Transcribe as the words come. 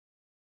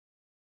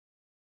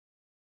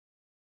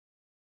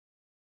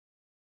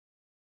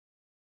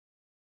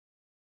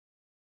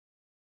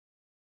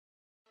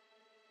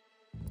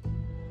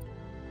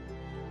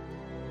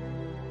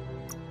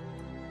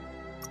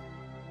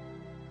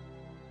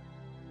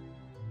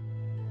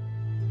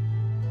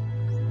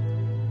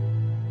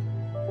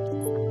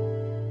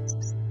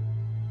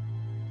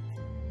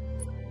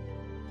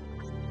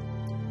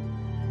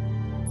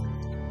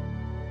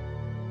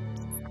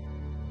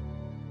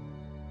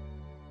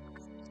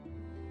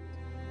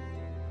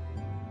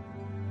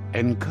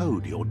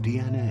Encode your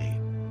DNA.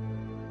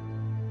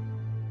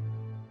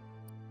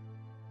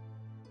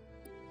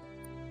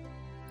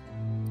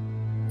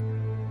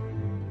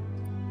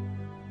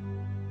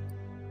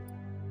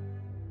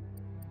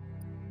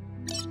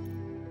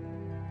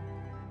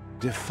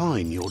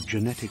 Define your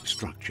genetic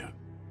structure.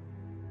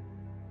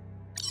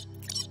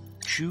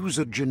 Choose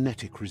a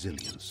genetic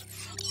resilience.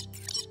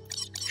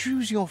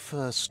 Choose your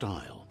fur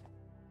style.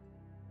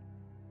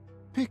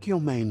 Pick your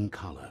main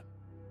color.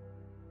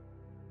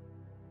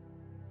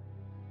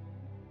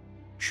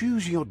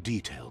 Choose your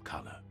detail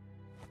color.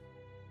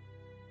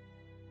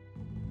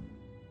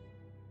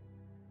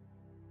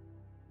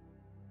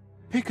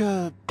 Pick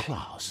a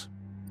class.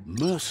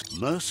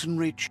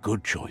 Mercenary.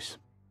 Good choice.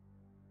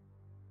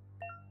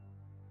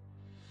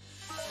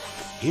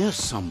 Here's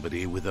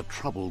somebody with a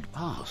troubled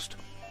past,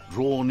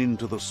 drawn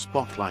into the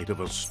spotlight of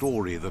a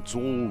story that's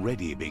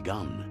already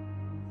begun.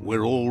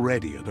 We're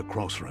already at a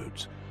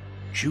crossroads.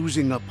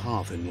 Choosing a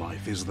path in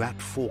life is that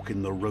fork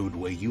in the road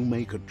where you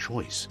make a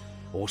choice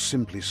or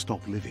simply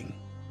stop living.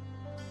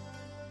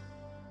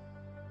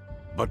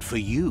 But for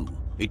you,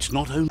 it's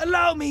not only—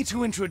 Allow me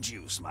to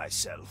introduce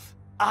myself.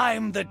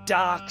 I'm the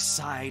dark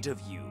side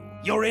of you.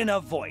 Your inner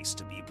voice,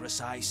 to be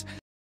precise.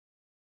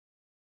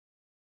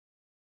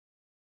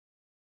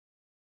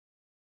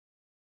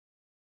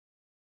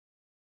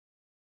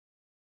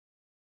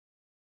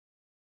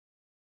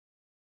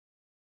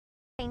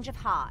 Change of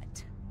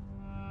heart.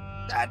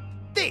 That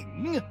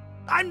thing?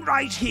 I'm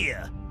right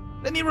here.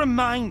 Let me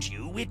remind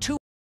you, we're two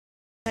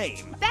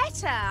same.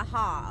 Better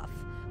half.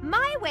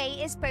 My way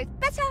is both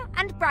better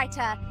and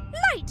brighter.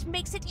 Light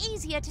makes it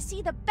easier to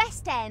see the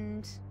best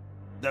end.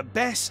 The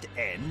best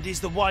end is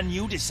the one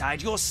you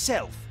decide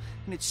yourself,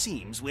 and it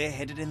seems we're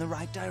headed in the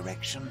right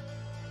direction.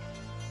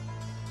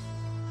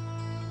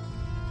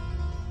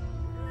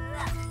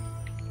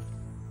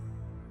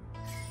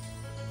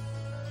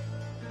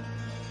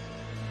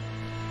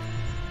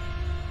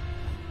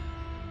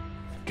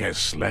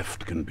 Guess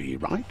left can be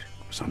right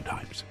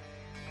sometimes.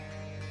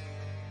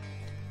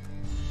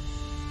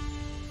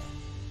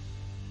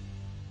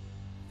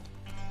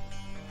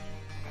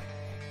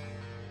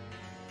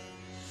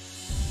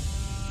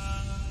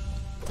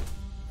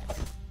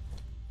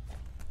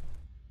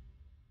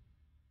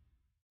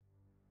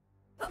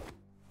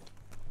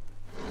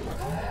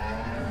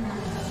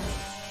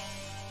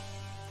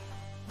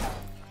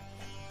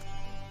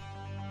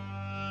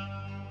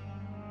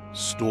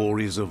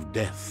 Stories of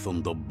death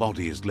and the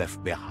bodies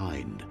left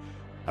behind,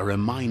 a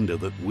reminder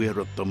that we're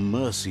at the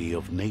mercy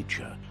of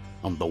nature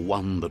and the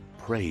one that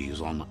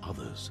preys on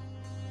others.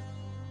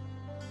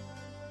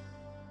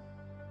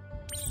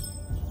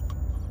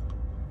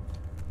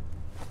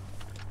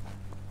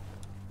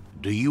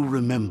 Do you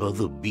remember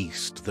the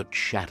beast that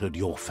shattered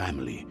your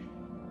family,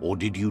 or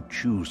did you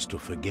choose to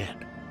forget?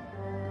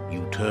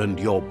 You turned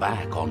your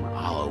back on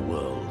our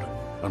world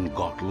and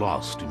got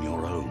lost in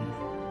your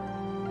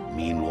own.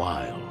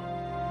 Meanwhile,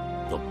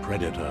 the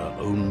predator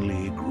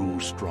only grew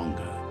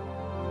stronger.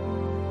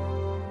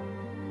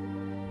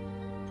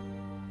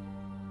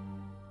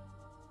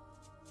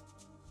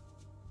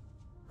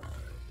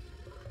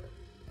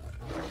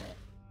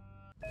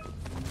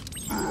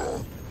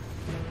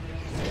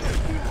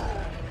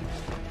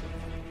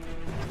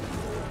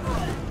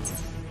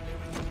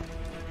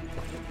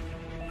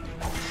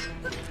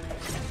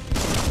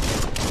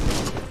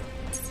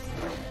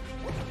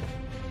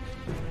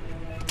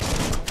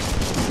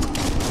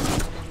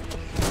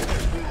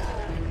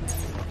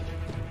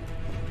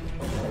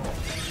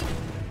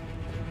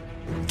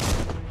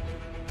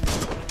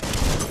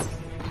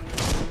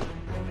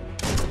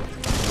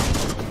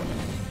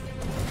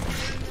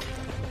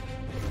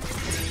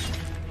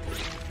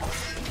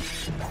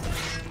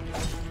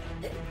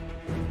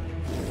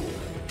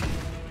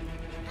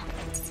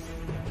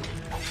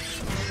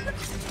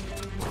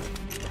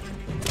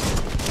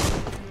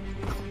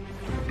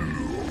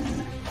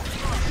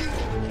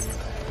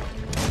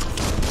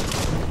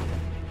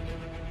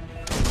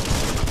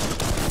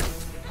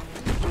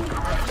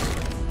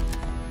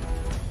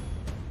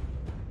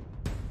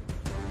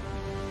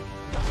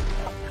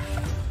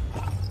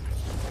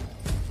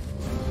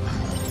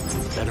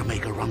 Better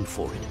make a run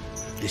for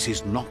it. This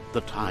is not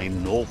the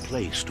time nor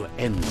place to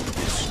end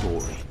this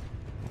story.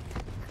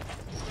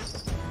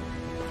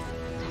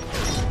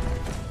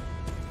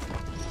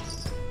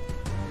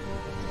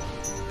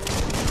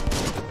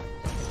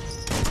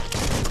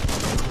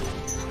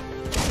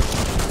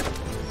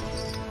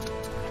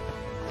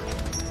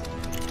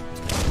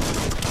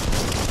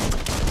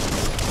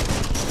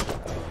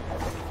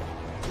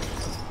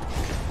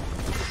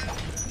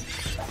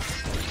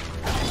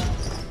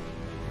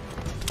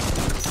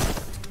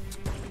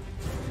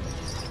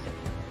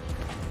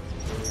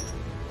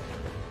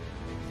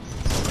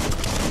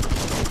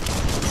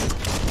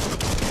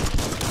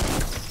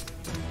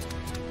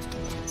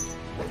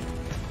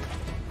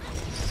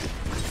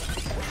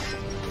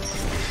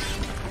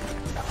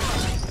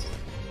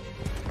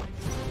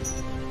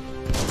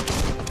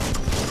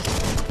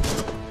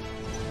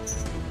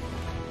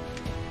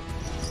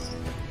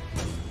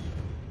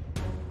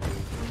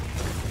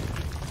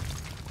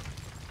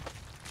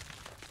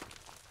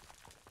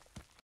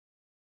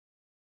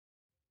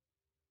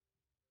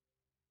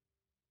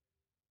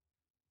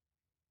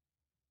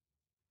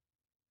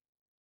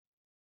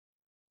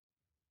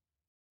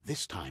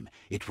 This time,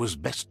 it was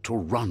best to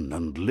run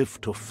and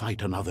live to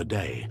fight another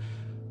day.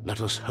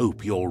 Let us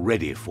hope you're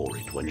ready for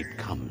it when it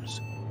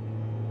comes.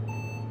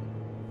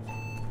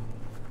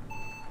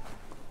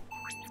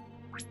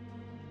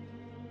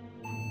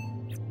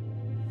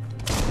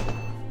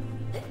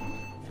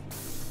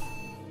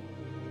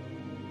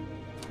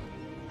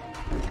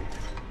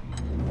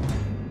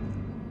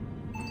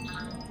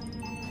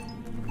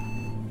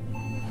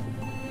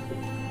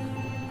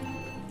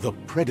 The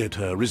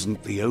Predator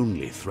isn't the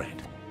only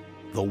threat.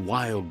 The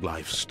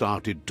wildlife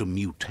started to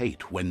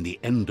mutate when the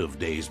end of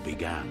days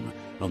began,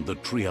 and the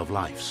Tree of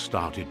Life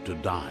started to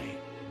die.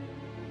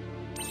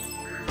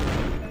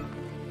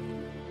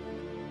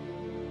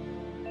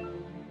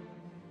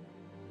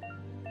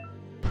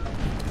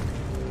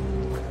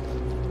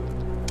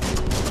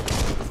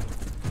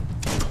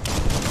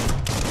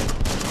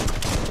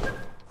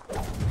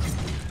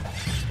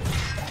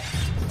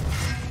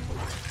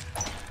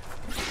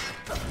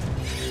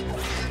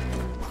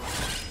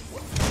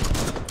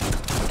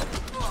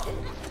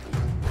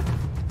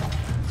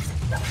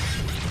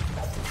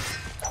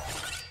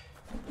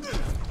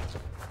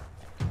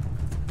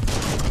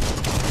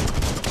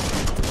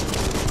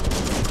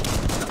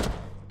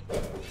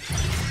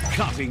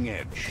 Cutting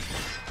edge.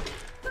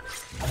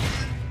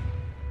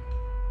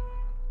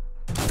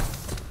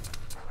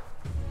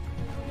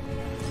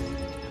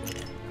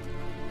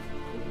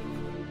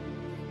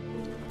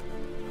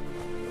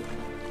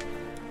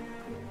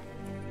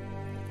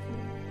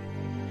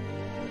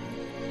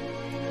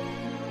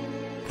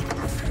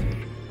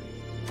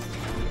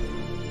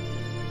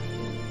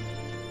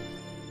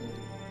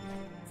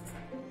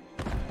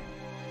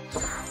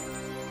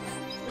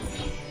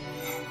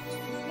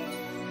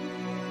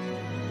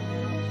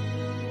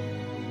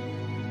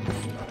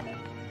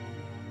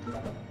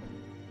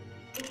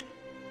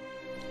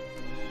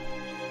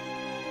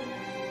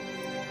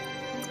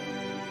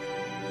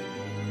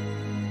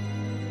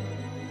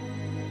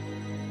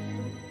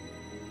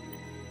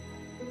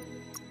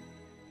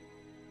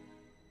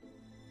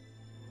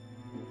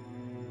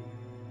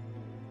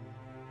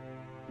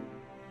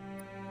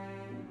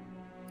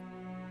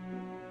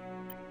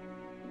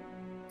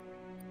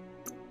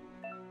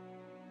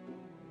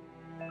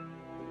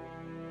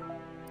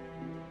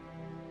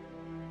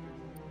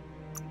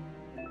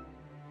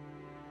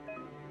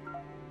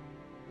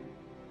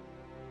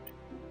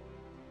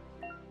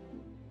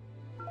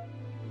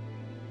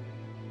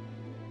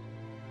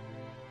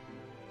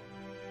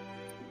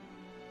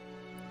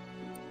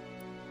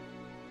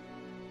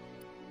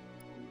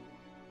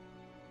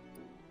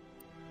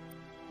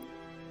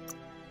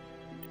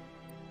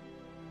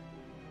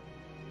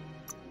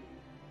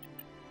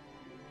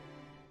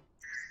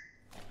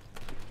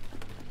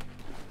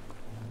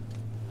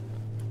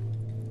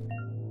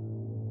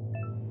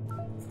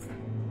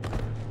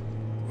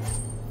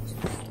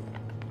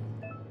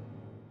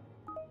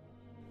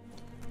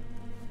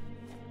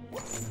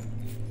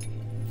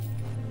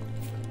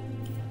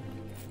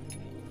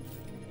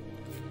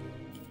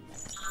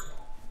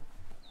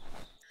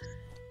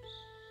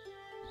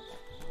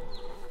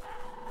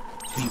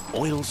 The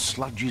oil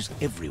sludges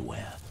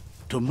everywhere.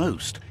 To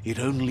most, it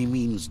only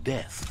means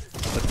death,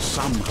 but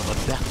some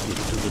have adapted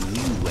to the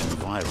new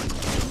environment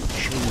and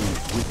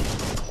changed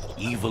with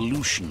it.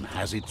 Evolution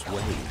has its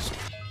ways.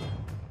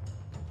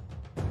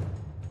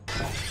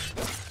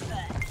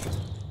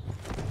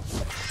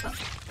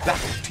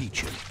 That'll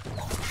teach him.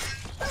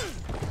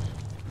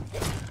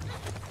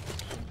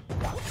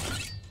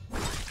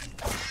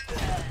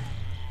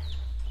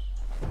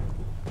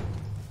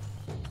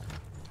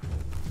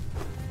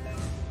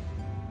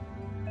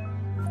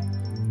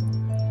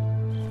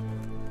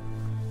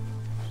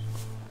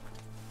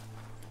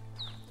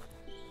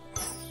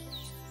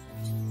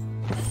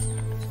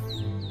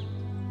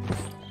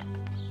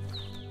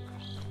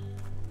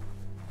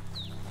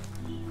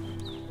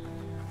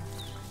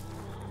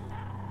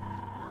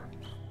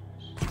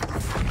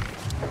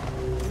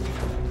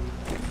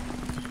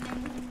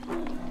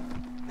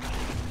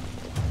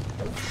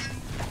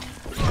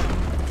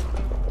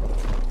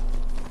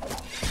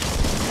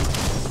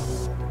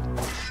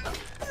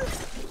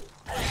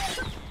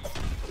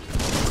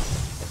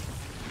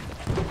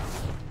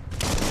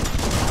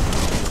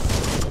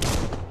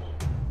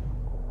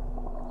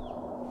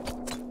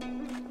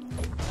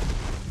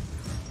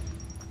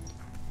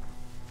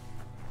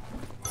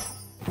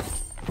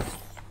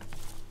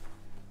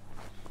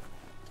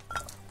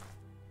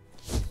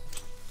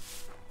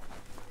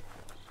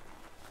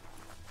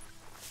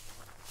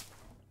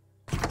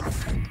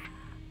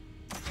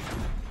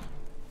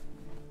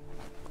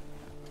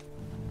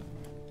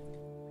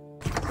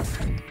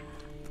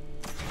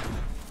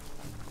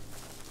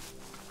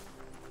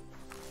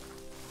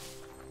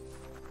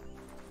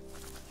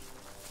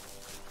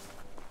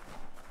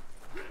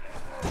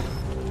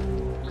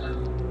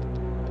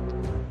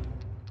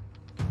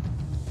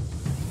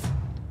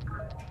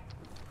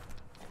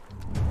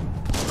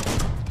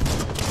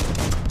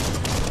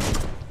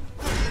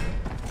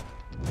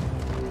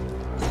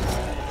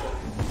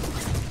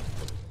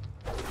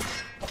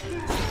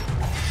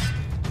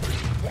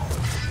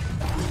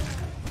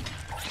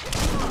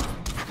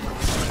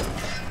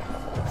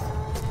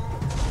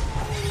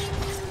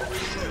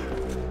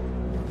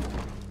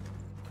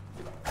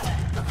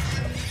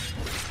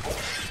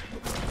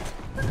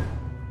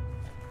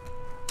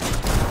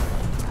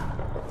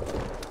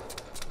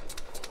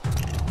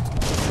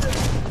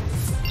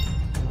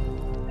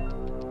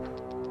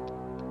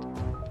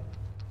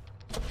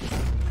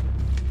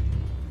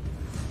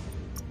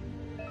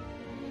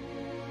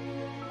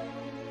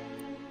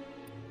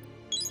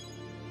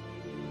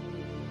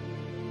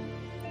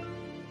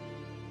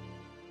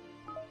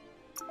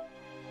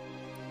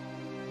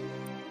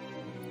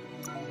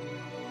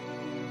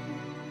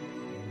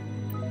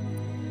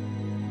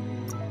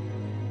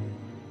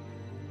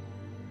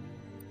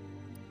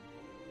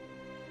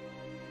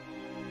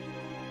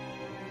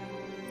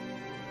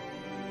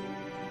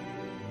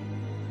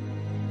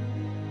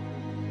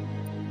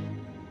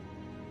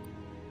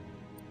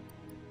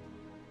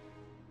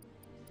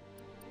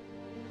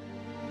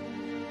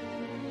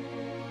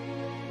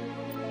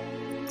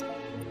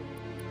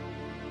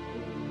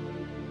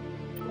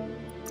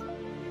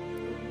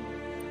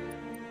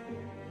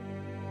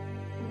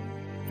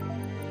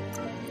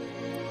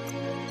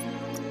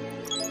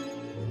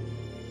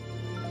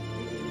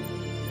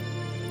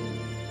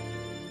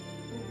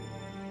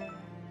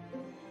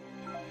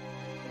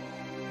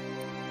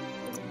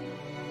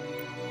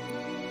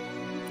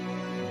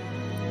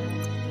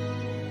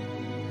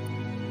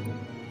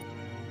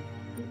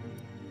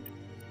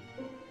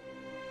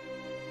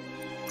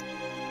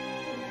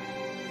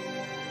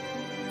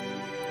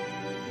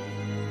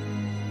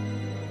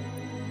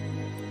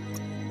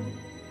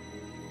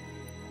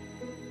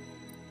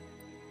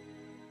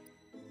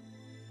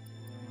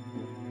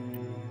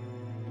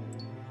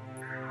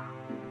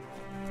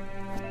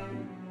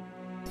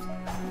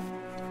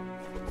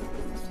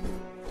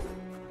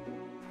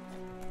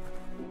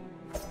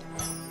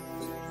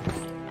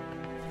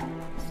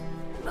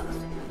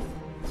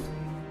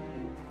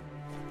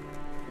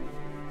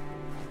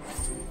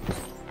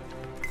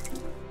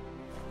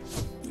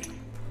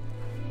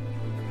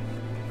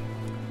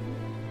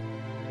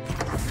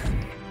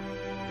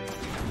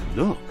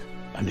 Look,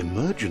 an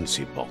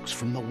emergency box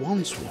from the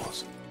once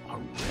was. A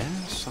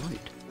rare sight.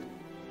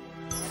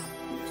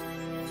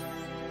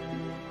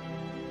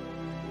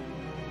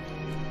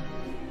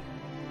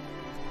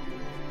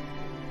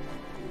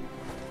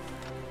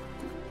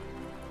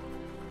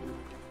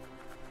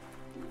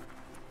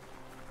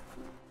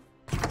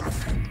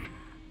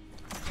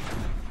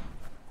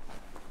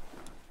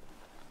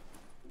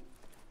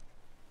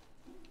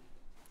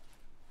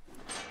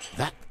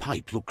 That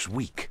pipe looks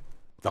weak.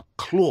 The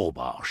claw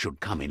bar should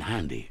come in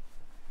handy.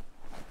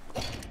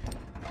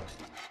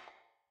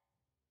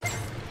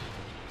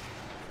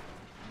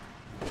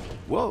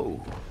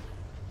 Whoa!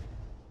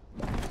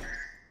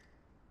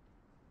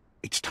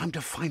 It's time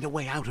to find a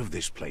way out of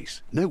this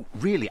place. No,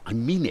 really, I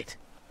mean it.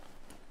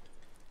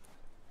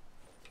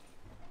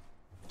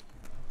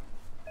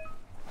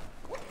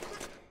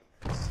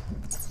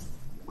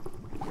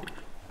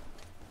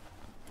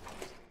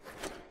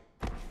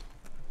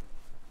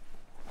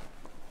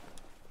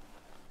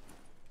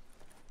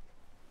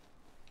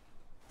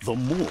 The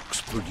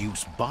Morks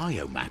produce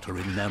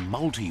biomatter in their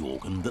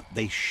multi-organ that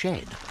they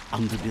shed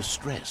under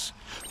distress.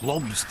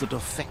 Blobs that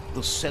affect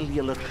the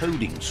cellular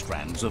coding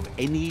strands of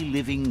any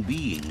living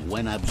being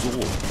when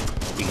absorbed,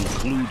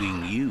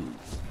 including you.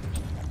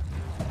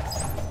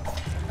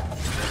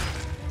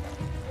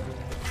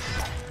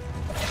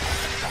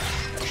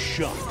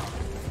 Shut.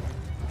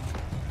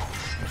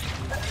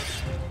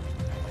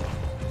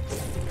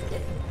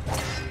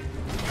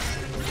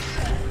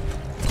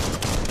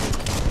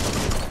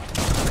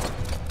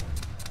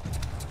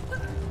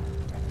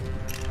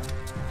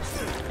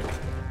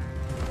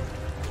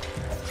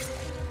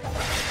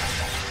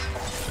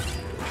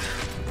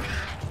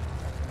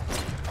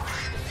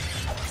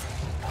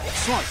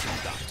 Slicing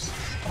ducks.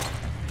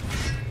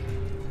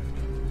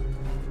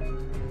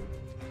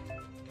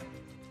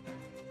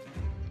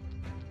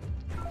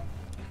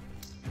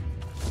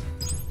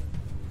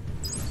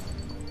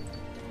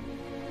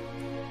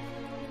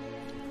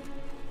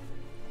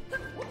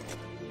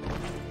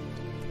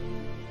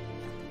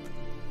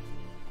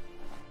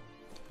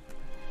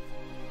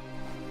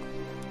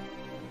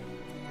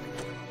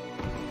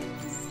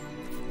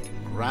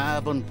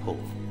 Grab and pull.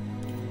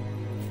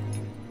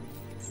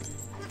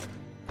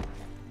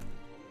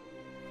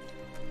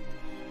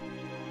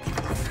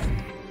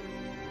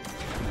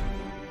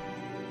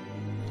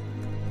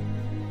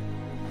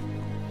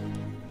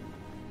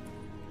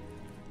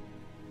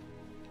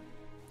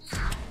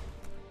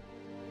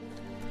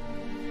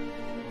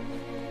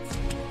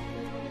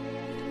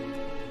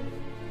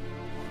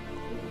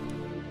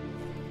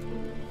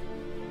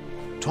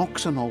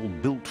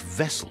 Toxanol built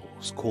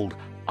vessels called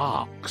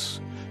arcs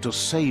to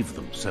save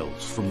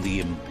themselves from the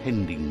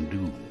impending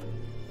doom.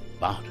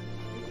 But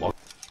what?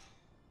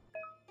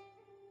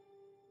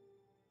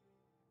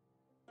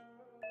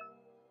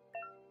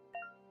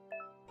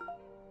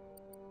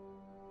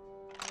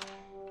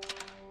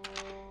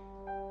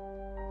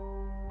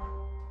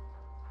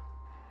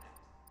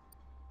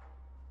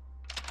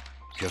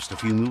 Just a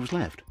few moves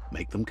left.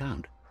 Make them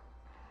count.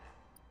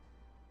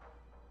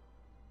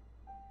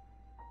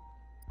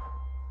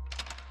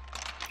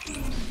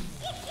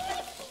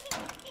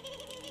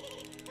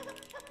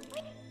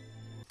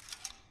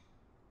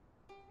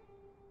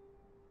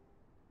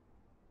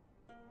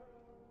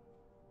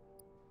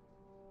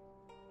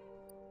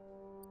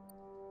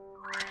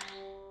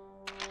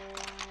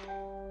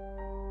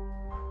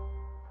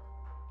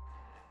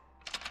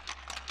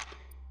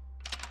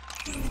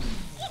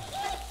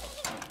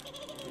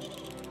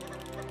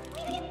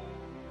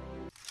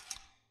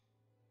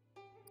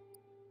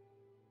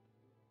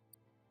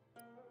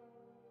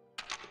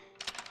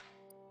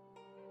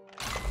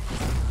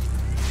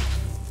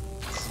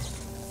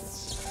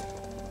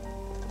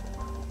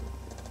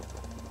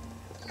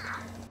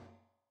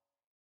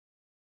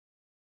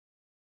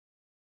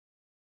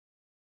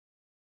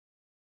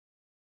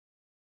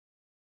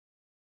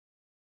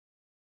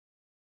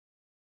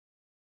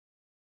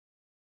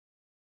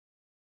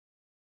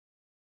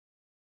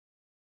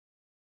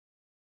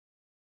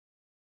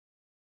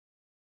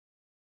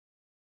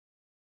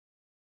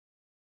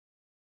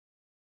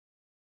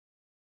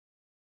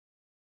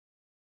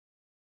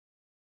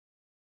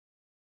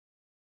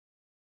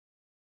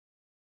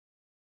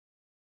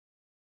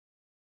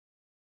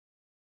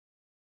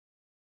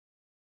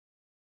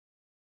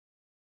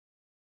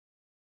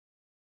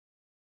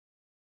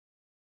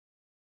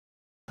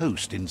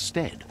 Host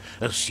instead,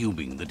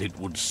 assuming that it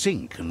would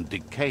sink and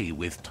decay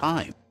with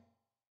time.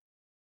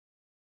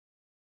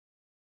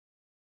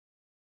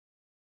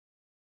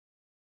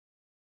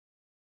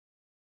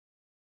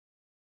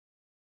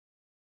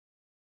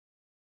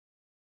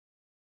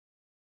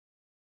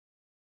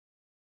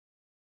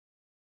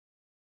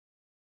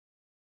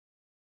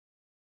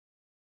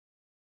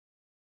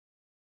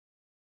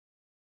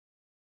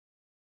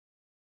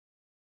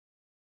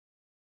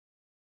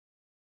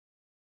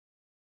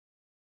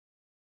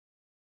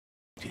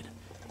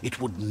 It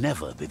would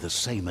never be the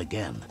same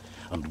again,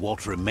 and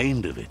what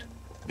remained of it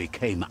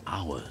became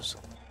ours.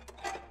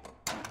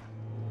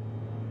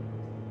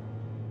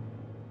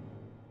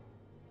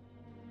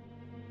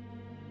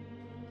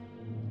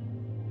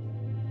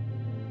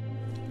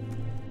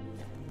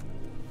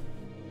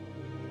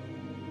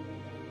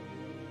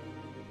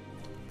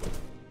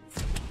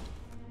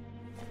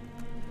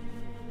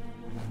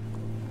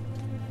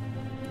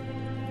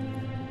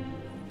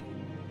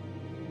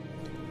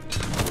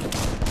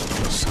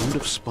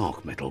 sound of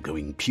spark metal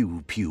going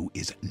pew-pew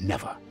is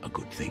never a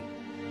good thing.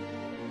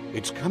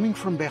 It's coming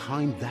from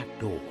behind that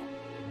door.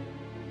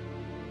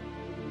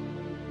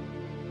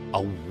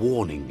 A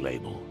warning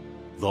label.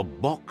 The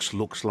box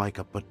looks like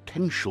a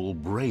potential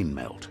brain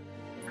melt.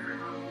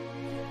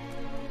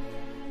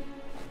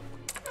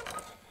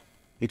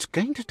 It's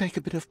going to take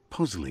a bit of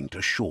puzzling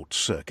to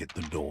short-circuit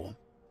the door.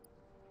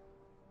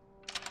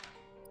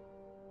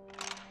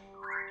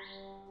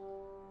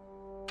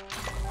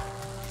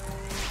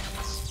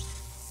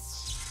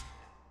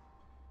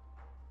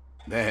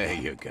 There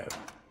you go.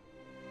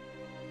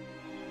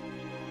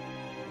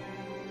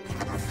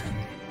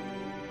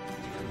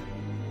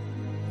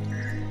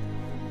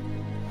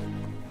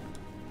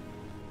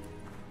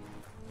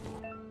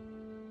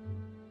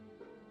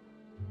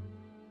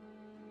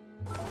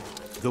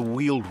 The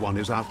wheeled one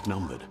is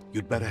outnumbered.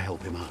 You'd better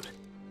help him out.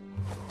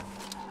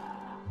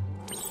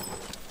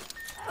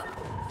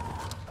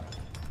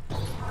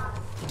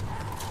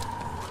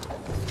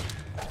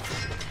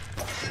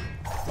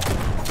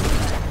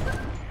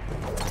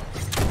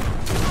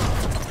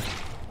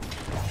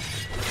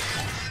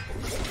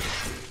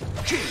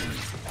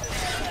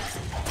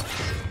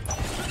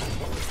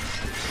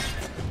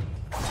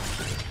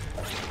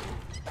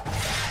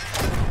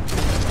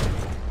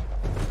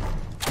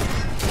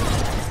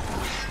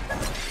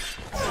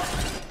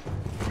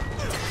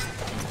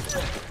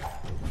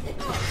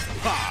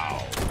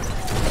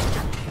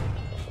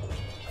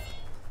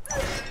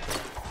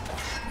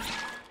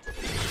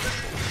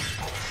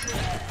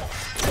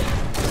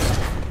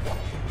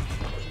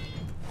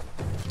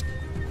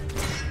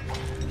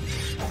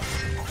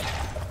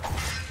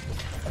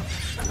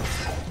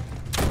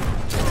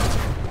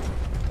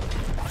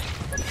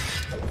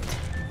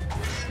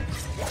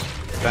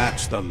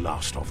 That's the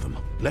last of them.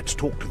 Let's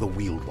talk to the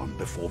wheeled one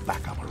before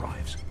backup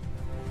arrives.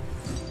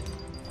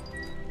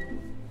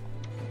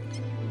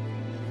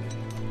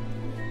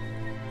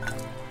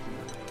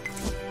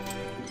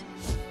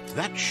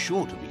 That's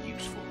sure to be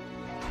useful.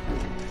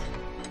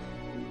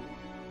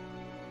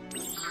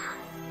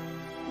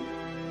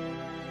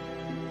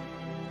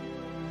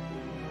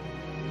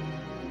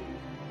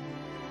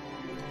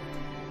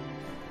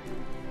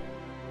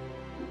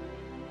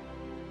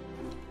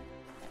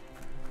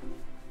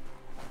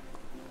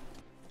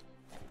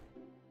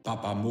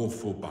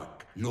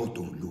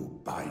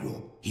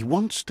 He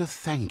wants to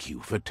thank you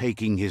for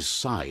taking his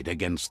side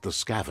against the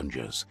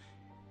scavengers.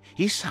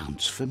 He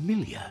sounds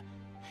familiar.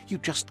 You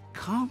just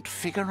can't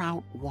figure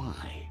out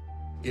why.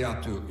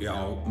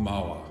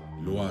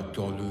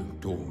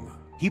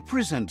 He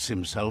presents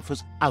himself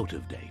as out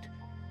of date.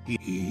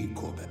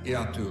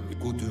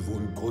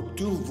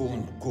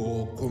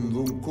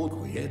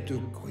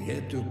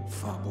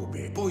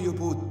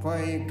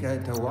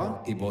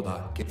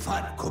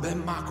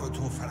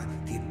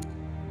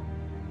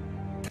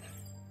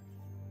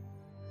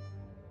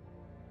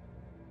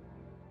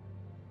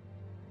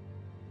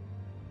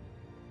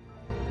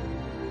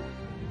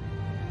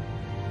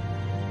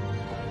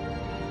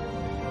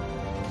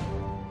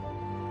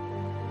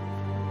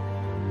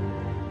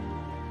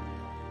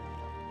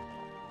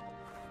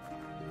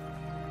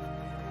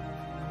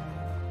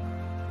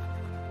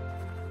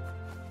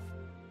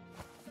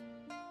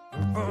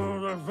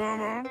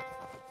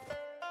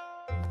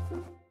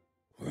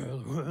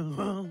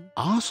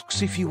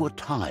 Asks if you were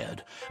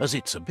tired, as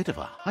it's a bit of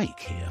a hike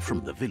here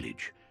from the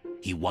village.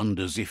 He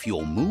wonders if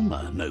your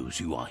Mooma knows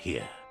you are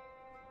here.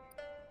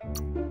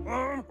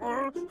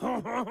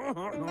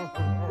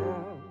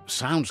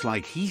 Sounds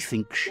like he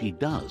thinks she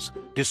does,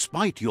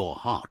 despite your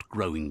heart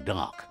growing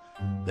dark.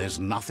 There's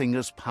nothing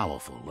as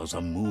powerful as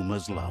a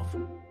Mooma's love.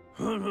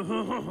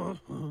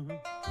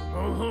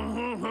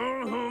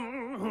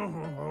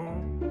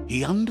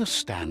 He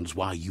understands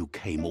why you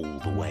came all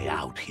the way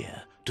out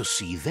here, to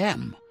see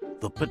them,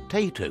 the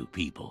potato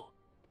people.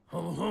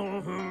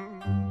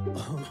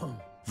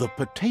 The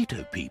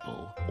potato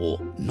people, or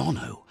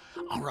Nono,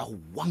 are a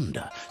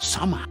wonder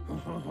somehow.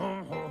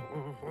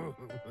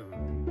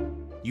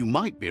 You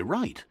might be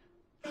right.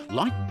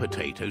 Like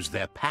potatoes,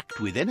 they're packed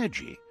with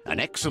energy, an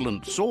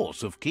excellent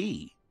source of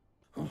ki.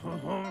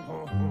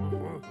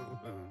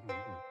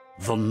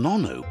 The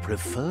Nono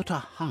prefer to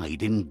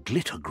hide in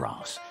glitter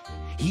grass.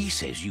 He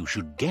says you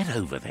should get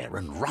over there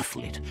and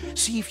ruffle it.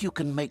 See if you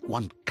can make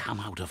one come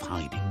out of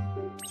hiding.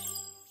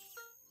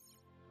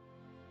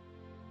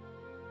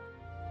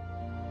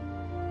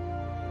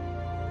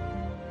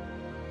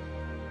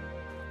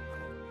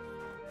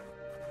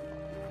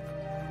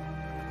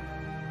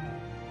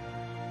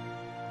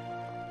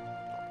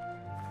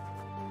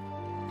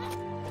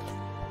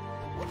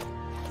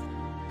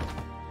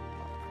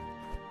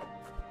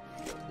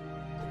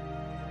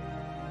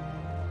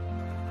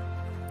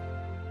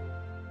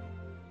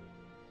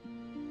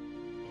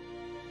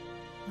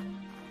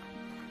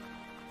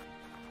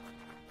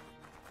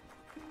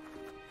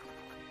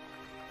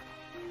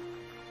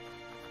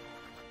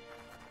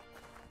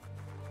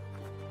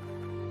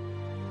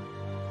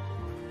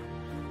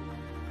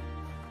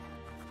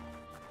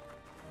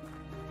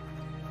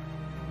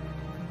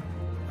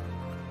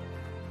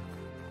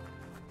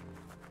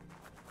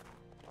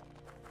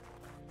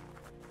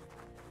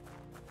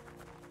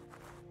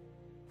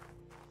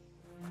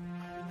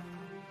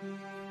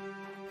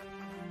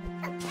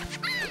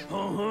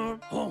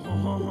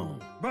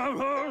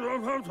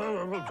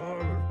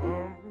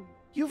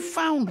 You've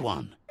found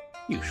one.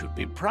 You should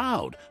be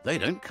proud. They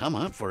don't come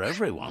out for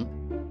everyone.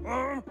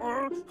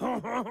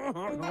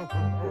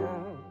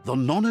 The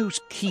Nono's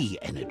key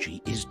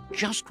energy is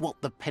just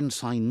what the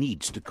Pensai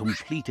needs to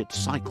complete its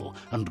cycle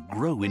and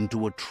grow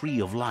into a tree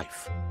of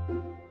life.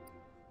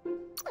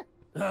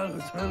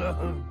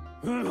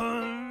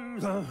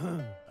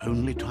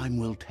 Only time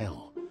will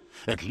tell.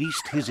 At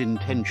least his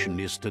intention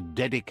is to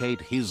dedicate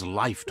his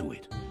life to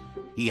it.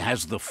 He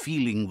has the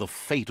feeling the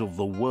fate of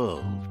the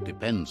world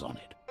depends on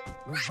it.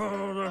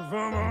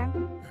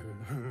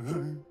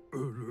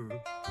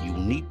 You'll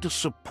need to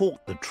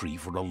support the tree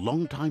for a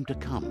long time to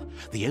come.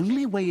 The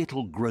only way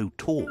it'll grow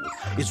tall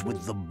is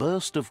with the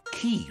burst of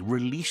ki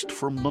released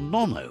from the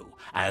Nono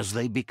as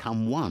they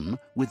become one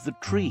with the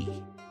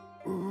tree.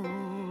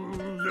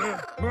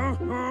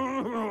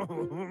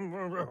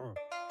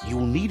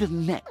 You'll need a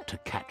net to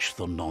catch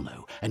the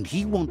Nono, and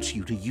he wants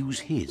you to use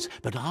his,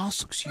 but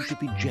asks you to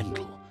be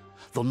gentle.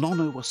 The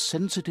Nono are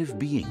sensitive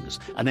beings,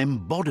 an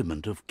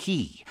embodiment of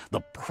ki,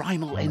 the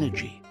primal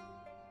energy.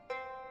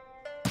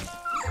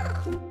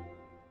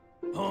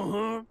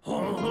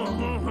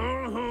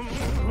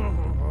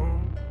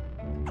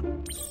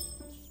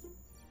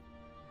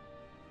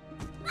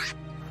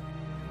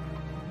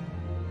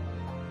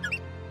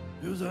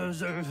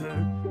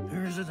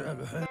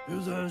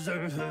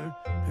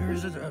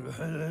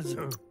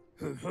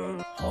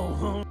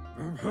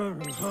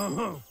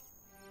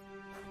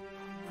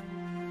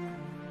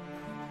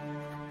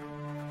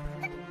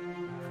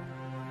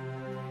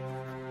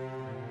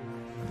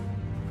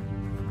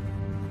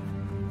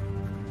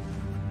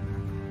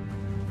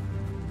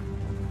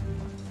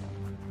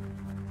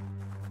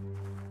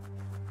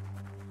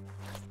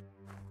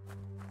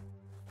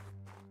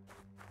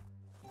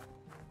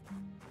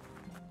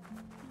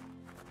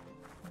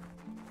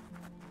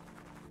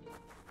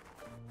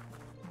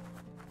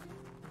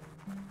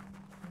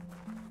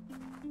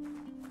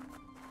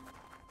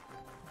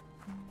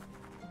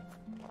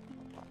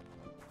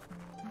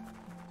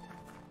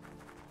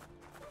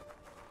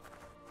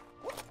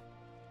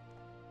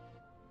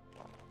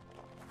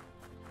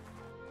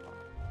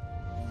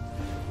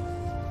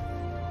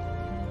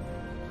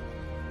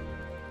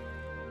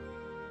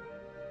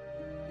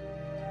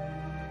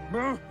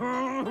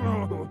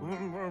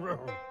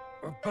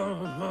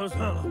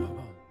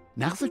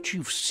 Now that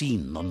you've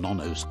seen the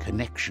Nono's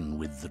connection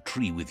with the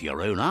tree with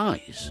your own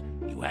eyes,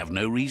 you have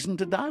no reason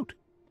to doubt.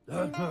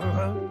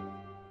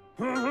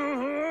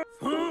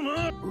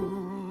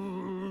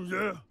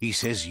 He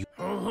says you...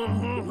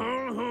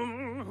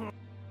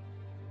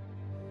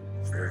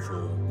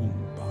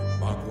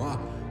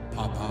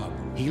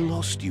 He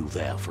lost you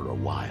there for a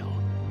while,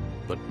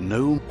 but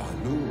no...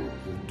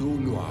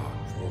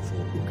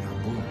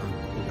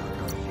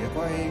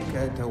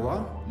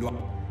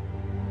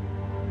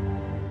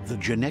 The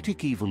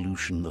genetic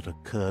evolution that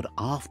occurred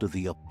after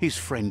the... His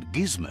friend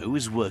Gizmo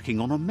is working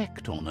on a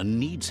Mekton and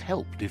needs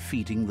help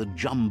defeating the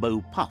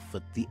Jumbo Puff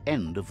at the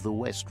end of the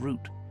West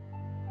Route.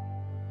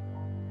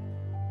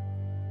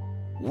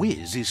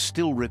 Wiz is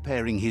still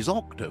repairing his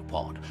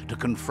octopod to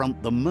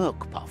confront the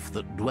Merc Puff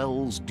that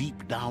dwells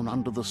deep down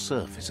under the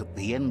surface at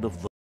the end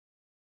of the...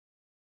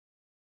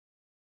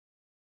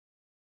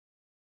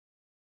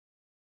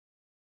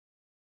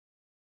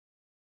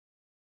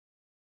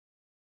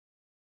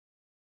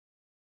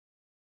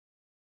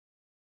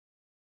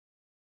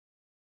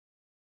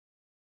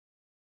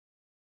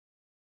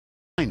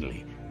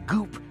 Finally,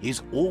 Goop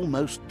is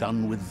almost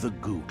done with the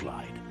Goo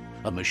Glide,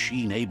 a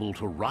machine able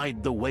to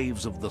ride the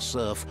waves of the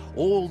surf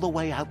all the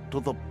way out to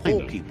the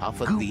Porky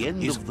Puff at the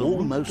end of the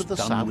almost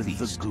done with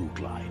the Goo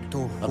Glide,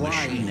 a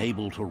machine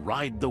able to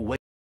ride the waves.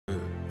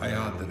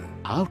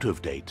 Out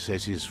of Date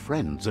says his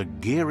friends are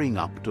gearing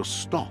up to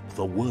stop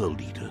the World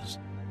Eaters.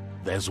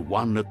 There's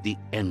one at the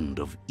end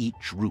of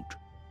each route.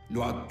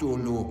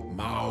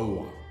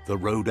 The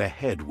road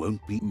ahead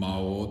won't be...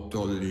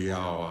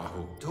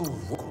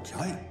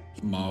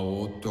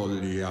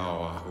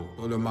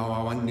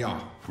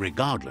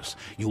 Regardless,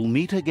 you'll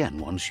meet again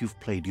once you've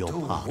played your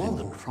part in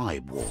the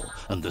tribe war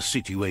and the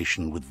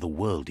situation with the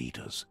World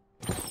Eaters.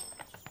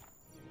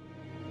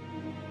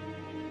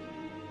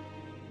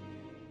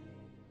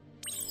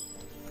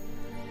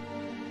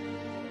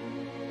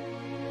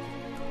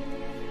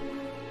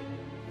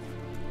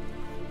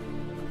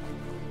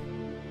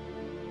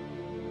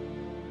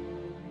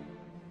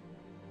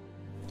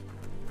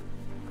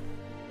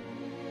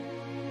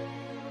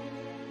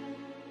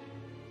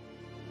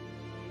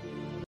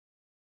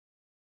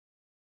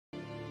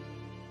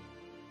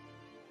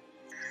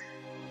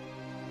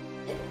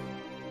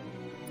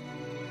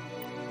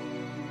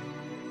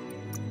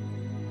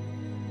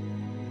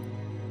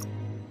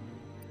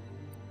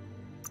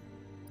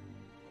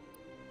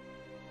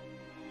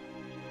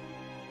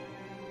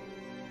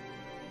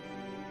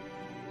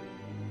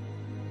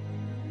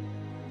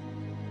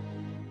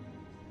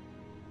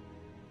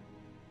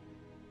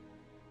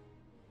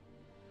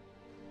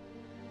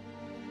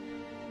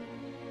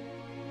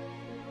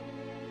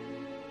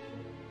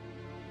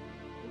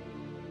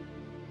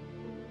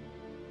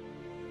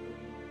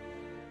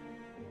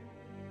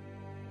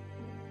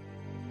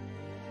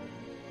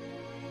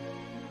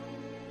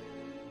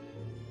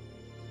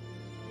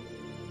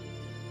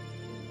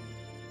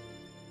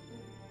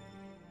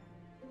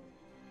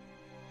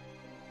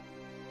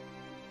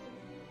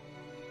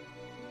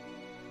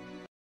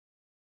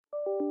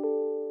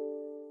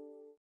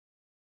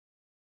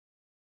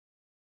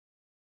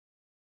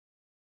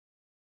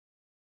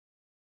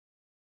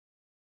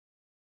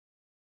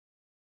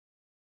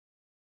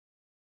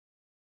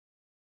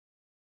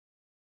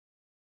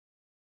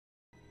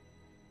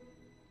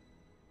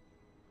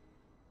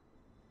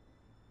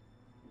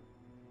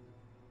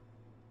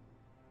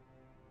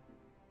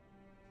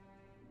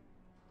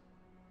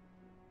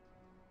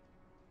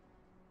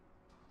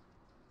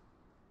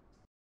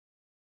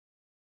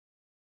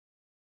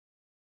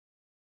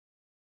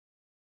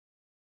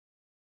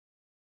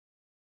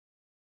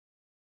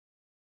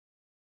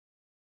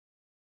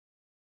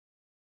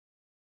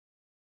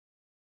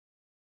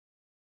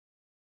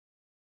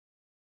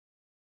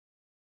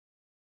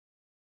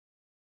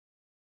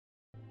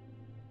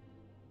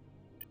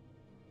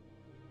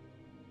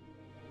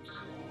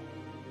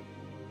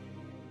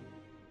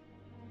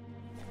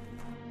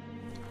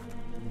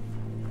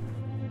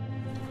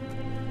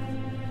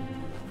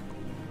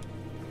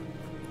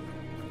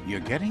 You're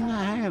getting the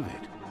hang of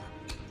it.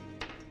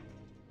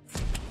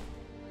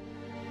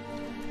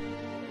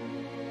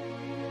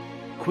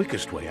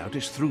 Quickest way out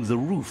is through the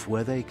roof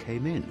where they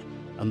came in,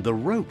 and the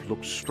rope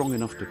looks strong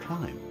enough to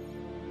climb.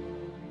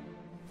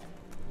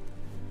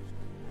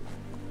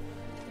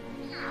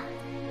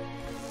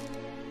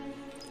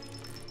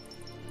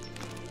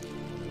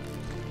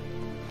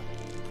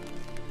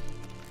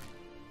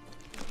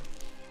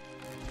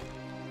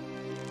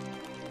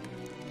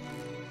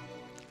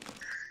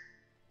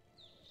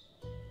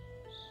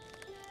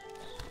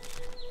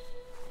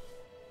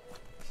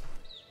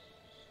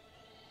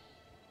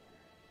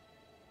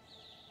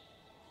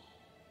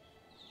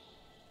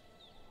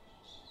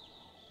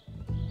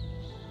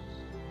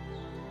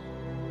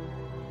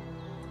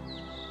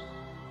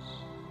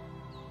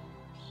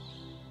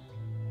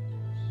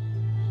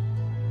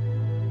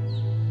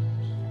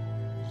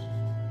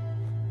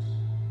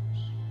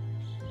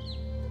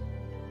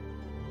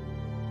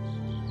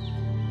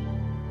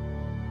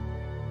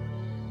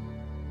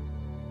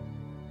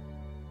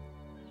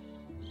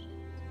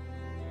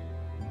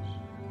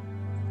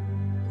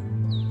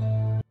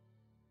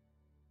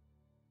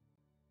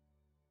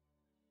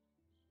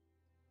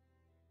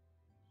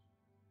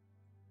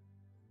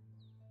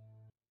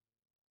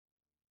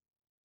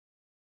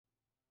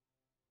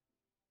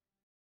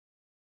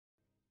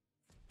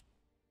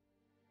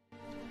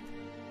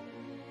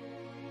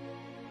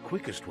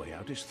 Quickest way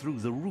out is through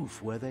the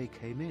roof where they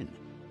came in,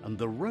 and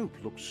the rope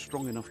looks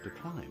strong enough to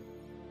climb.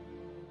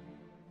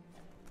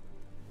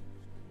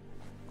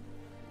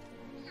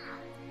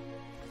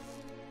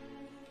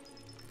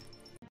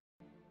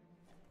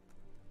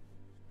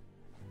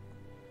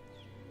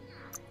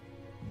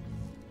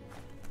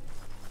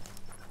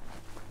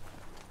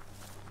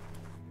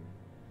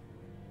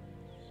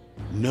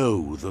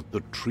 Know that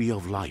the Tree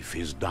of Life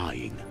is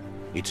dying.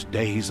 Its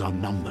days are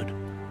numbered.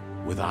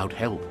 Without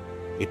help,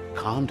 it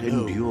can't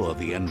endure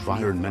the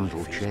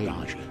environmental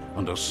change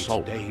and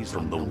assault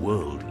from the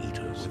World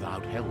Eaters.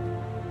 Without help,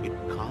 it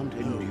can't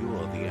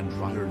endure the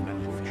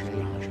environmental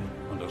change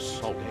and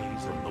assault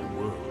from the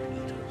World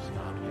Eaters.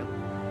 Without help,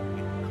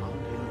 it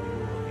can't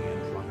endure the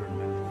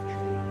environmental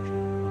change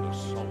and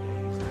assault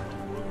from the World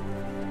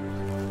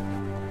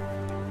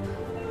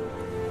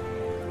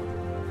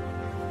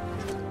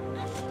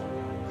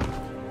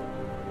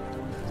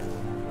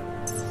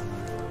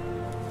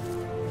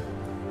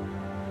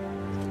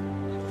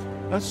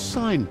A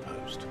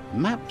signpost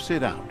maps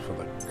it out for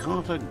the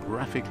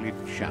cartographically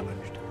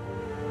challenged.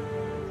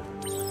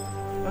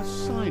 A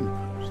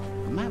signpost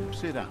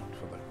maps it out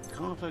for the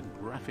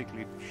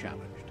cartographically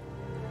challenged.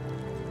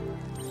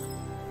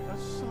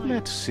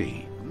 Let's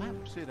see.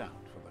 Maps it out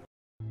for the...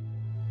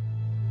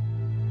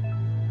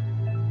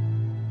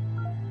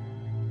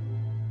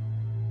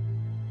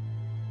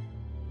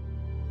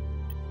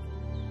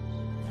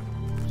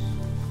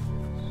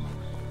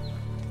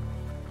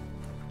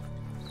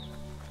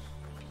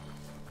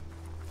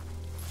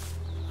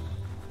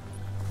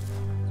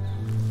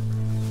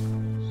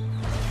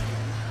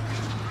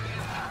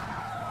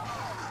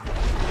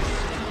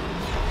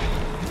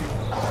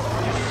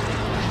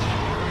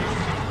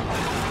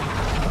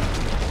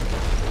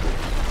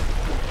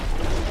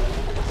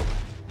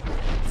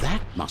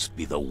 Must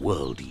be the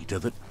World Eater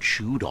that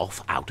chewed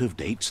off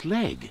Out-of-Date's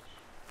leg.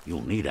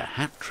 You'll need a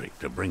hat trick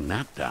to bring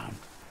that down.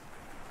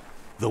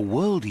 The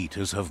World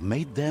Eaters have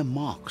made their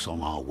marks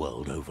on our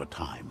world over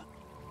time.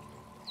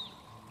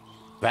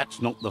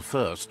 That's not the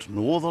first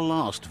nor the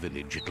last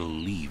village it'll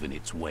leave in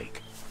its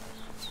wake.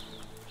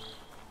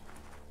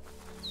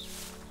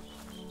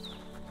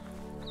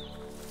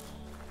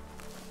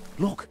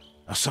 Look,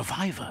 a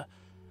survivor.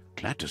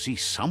 Glad to see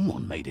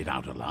someone made it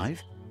out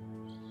alive.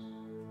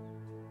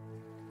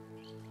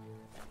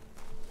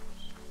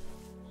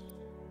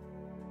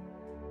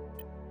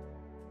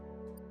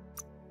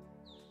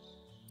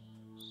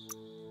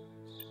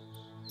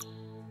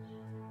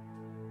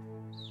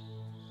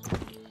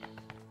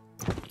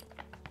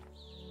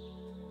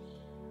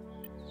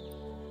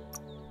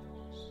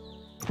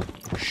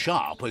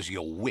 Sharp as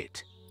your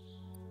wit.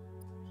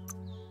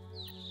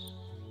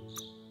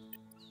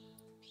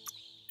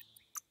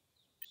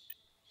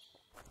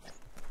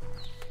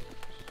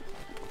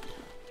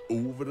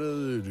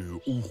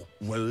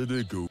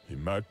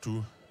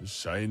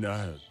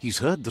 He's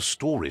heard the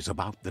stories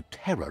about the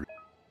terror.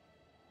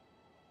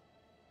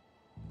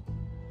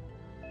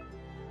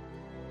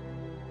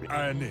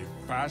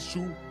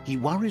 He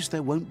worries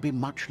there won't be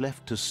much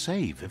left to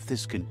save if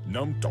this can...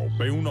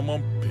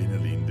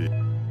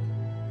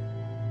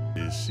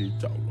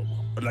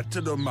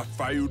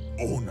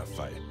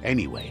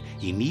 Anyway,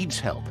 he needs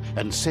help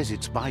and says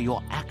it's by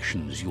your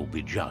actions you'll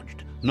be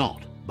judged,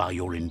 not by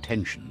your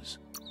intentions.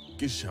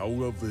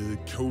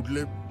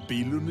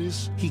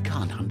 He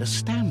can't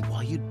understand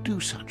why you'd do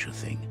such a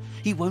thing.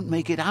 He won't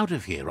make it out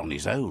of here on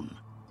his own.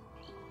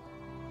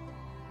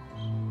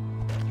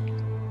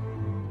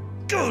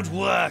 Good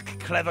work,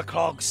 clever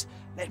clogs.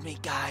 Let me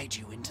guide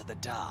you into the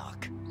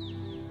dark.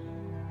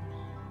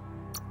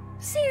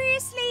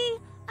 Seriously?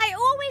 I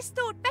always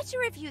thought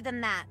better of you than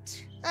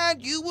that.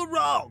 And you were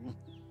wrong.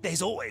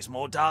 There's always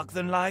more dark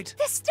than light.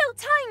 There's still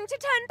time to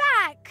turn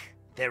back.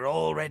 They're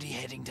already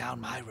heading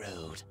down my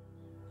road.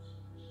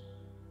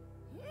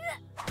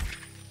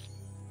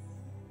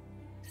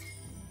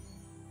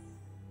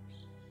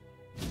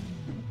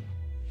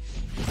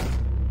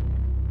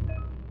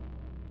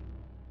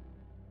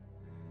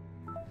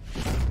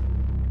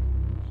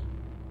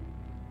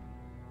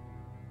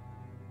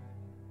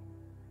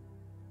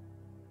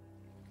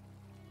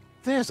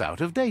 There's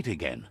Out of Date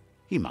again.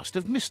 He must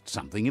have missed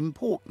something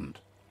important.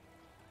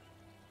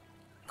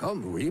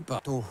 Come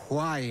Reaper to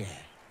Hawaii.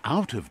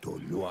 Out of...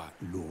 To Lua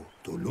Lu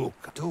to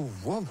look to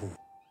Wavu.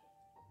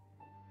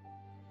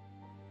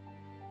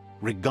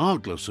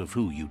 Regardless of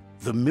who you...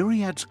 The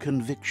Myriad's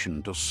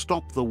conviction to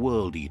stop the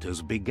World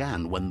Eaters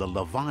began when the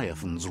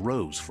Leviathans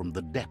rose from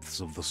the depths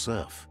of the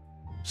surf.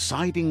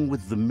 Siding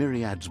with the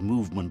Myriad's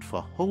movement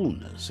for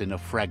wholeness in a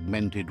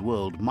fragmented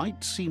world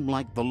might seem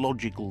like the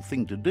logical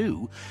thing to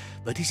do,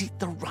 but is it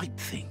the right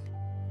thing?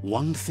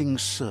 One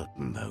thing's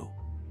certain, though.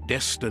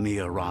 Destiny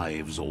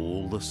arrives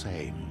all the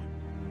same.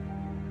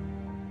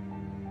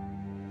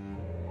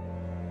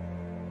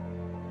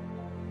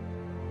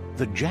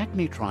 The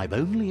Jagni tribe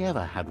only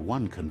ever had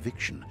one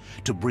conviction: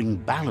 to bring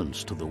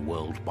balance to the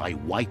world by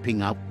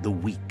wiping out the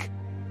weak.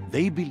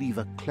 They believe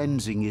a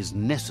cleansing is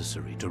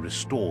necessary to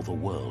restore the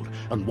world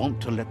and want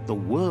to let the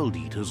World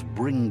Eaters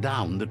bring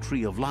down the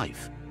Tree of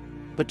Life.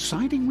 But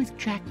siding with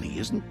Jagni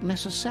isn't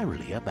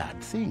necessarily a bad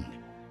thing.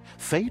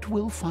 Fate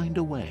will find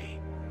a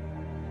way.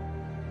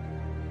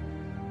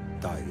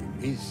 Time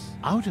is.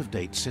 Out of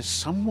Date says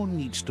someone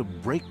needs to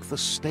break the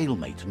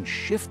stalemate and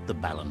shift the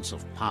balance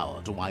of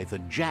power to either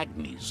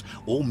Jagni's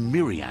or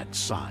Myriad's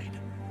side.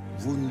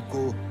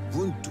 Vunko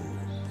Vuntu.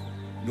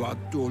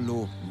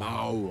 Luatolo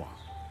Maua.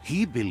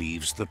 He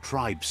believes the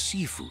tribe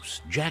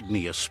Sifus,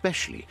 Jagni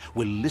especially,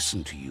 will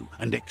listen to you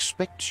and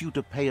expects you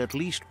to pay at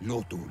least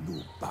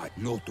Lotolu Bat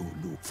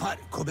Lotolu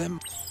Farkobem.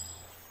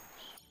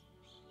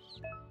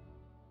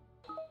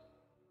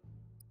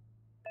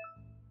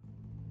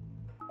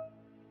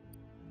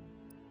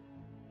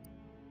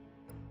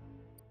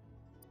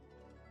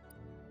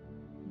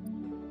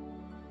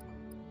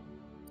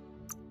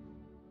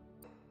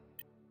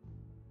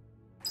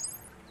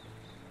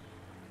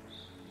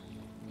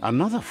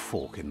 another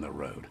fork in the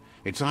road.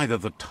 It's either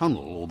the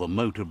tunnel or the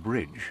motor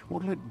bridge.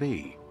 What'll it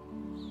be?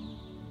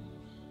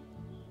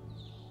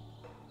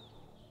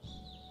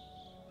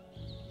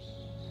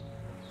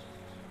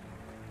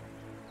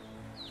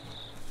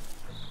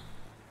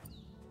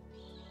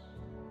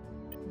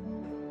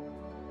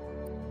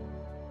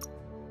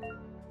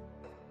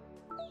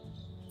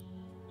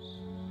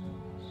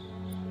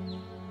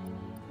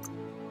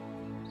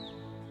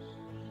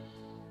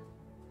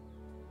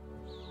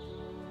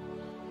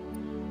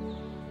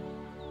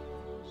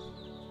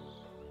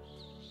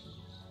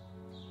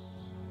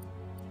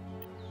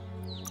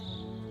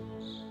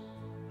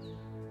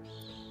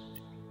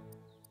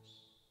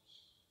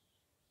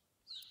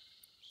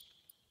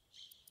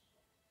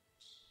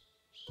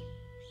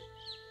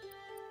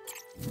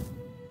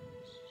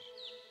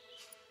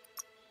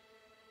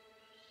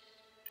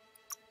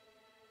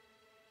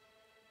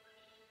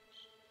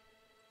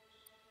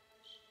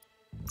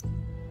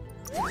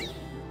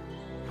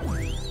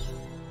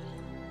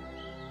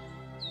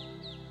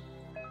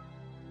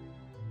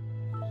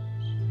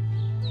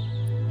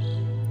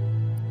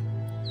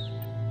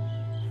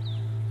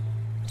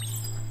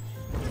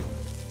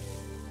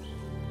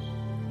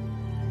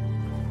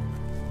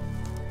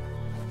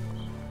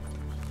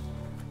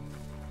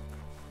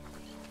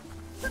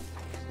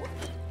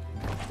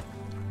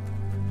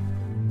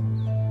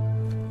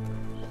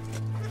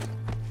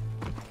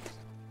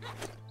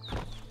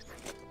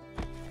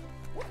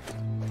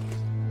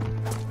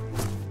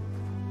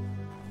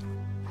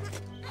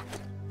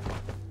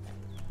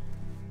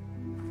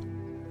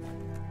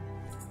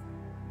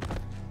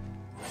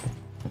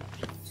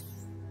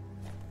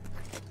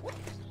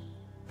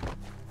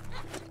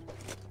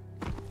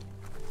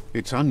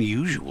 It's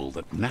unusual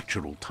that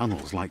natural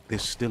tunnels like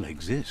this still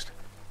exist.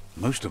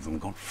 Most of them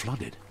got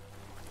flooded.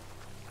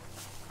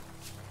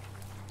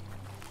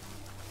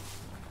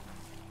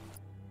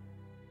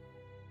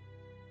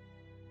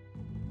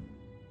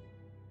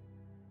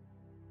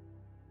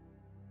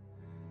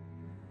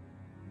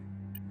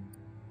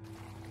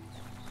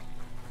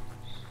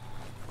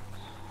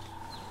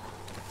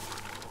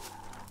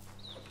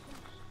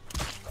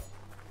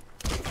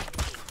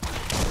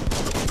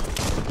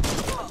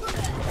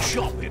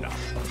 Chop it up!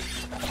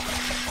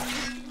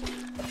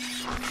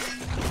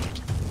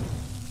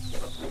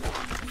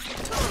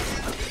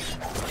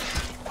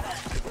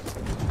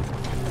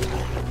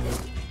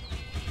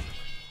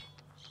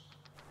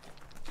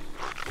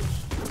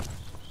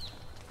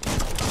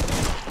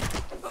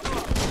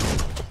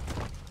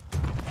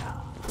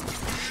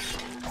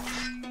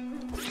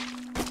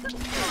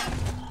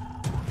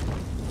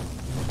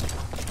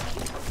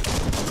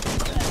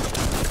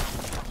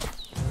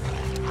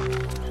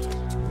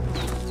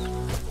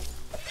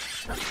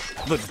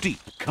 The deep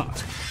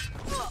cut.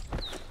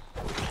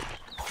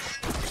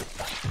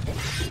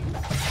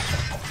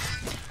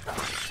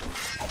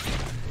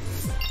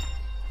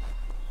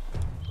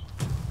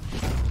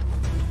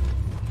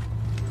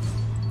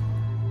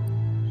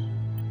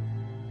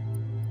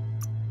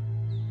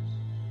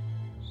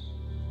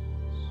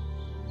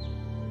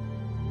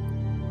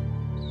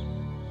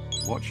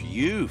 Watch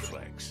you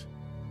flex.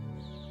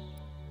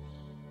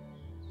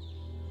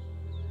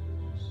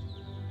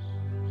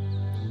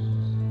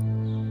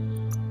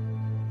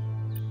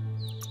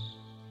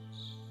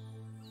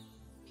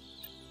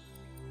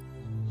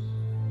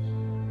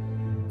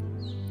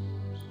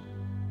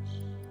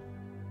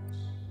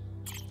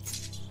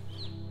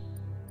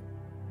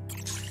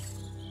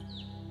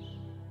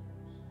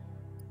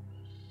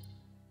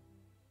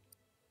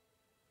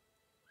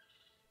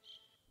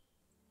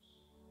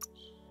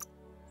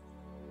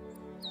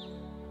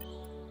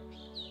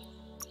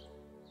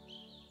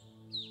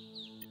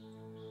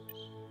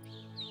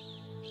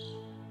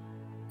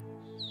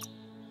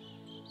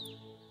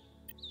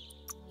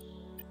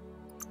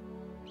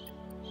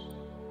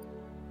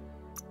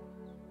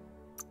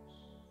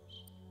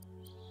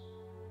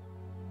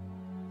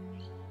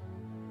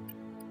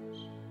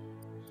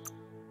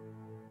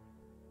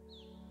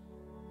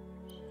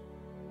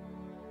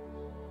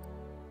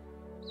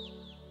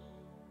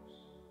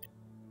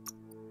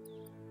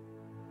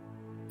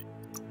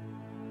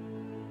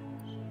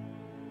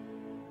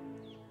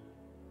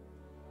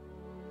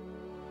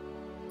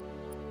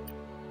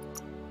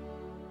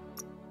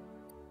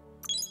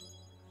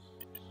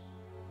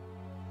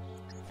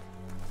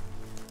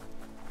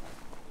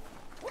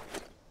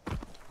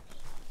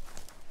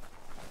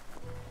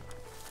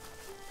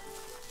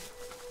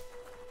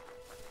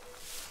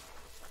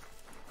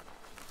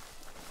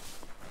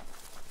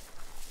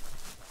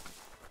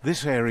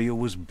 This area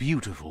was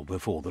beautiful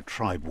before the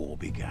tribe war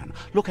began.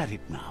 Look at it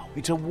now.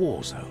 It's a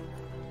war zone.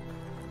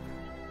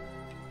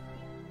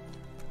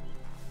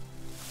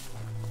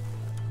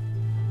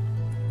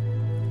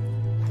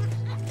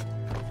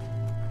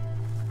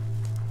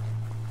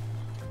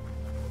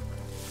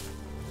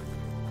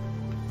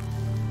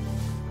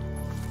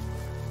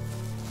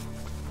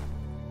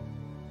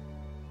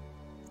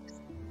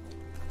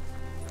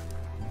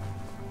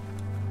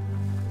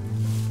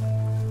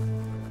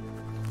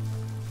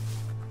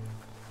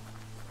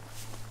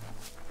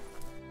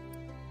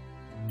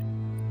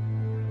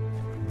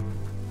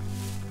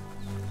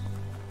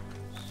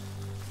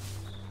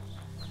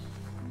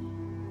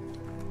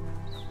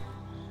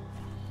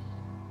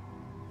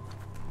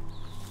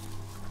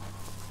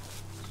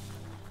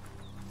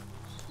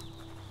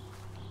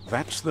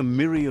 That's the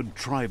Myriad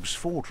Tribe's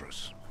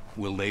fortress.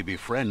 Will they be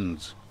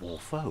friends or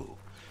foe?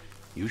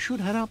 You should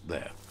head up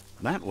there.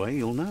 That way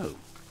you'll know.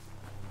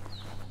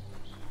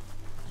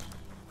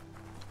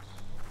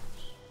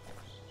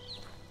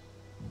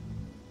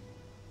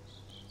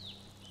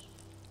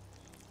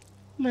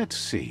 Let's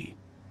see.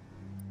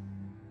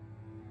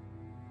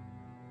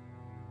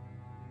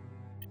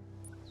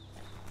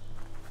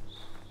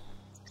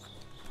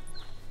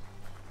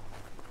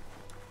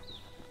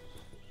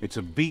 It's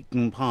a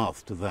beaten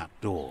path to that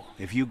door.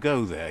 If you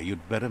go there,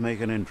 you'd better make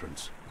an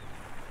entrance.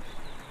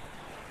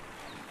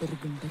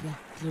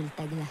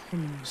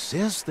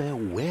 Says they're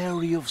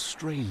wary of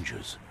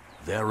strangers.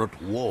 They're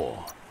at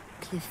war.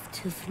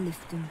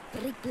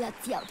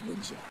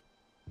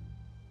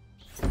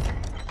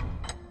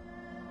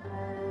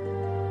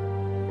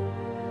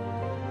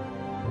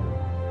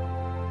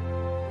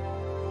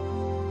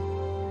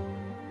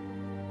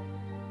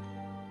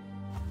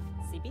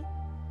 Sibi?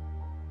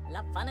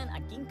 La vanen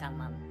agin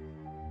kalman.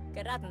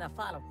 Geradna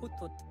fala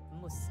hutut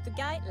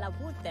mustugai la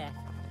wute.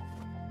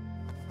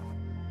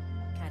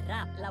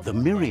 The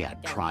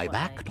Myriad tribe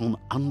act on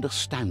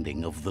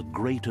understanding of the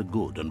greater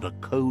good and a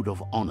code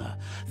of honor.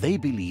 They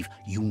believe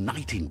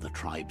uniting the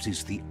tribes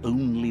is the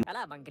only...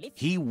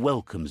 He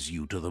welcomes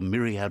you to the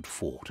Myriad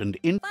fort and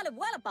in...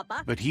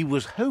 But he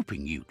was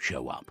hoping you'd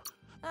show up.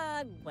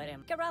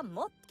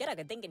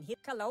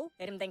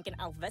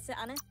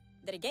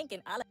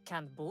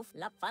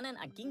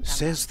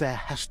 Says there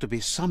has to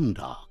be some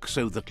dark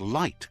so that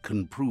light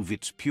can prove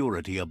its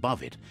purity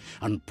above it,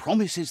 and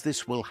promises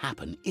this will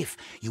happen if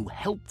you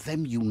help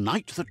them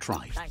unite the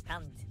tribes.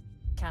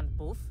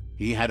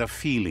 He had a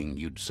feeling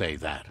you'd say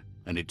that,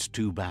 and it's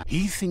too bad.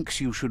 He thinks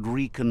you should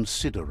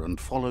reconsider and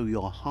follow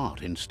your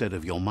heart instead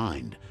of your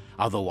mind.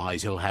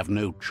 Otherwise he'll have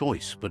no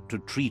choice but to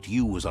treat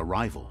you as a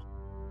rival.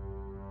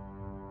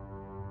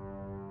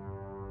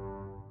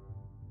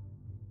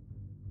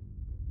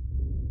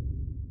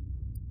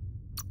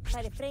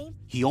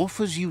 He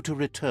offers you to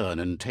return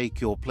and take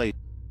your place.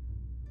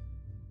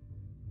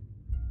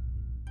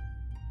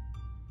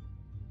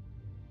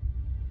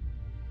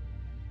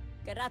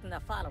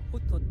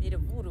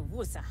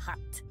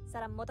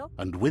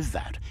 And with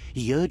that,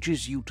 he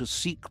urges you to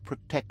seek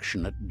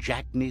protection at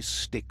Jagni's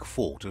Stick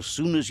Fort as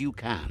soon as you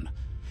can.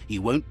 He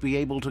won't be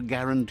able to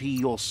guarantee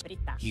your...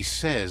 He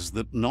says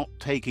that not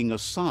taking a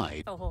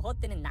side...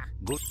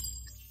 Good.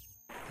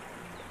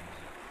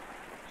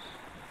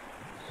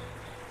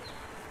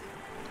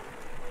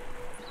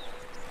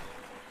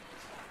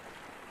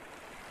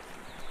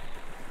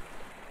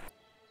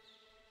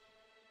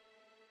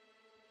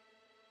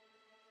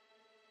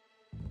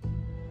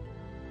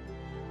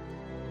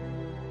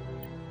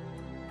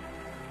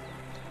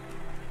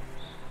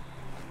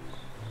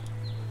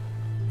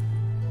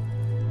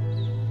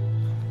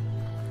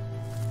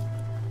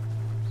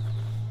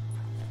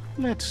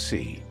 Let's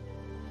see.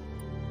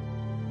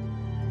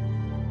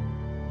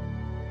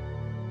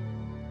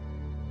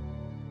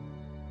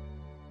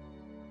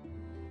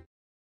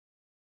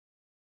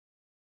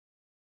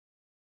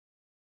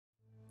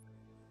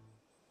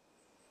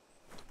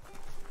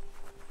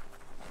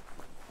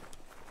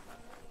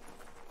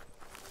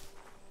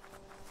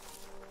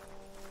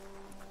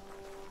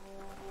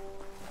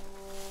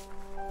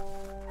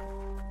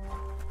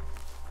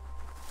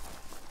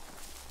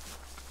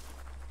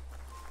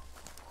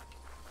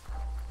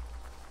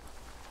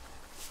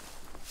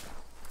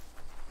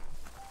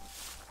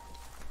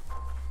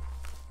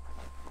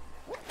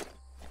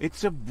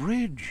 It's a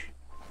bridge.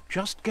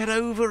 Just get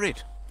over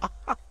it.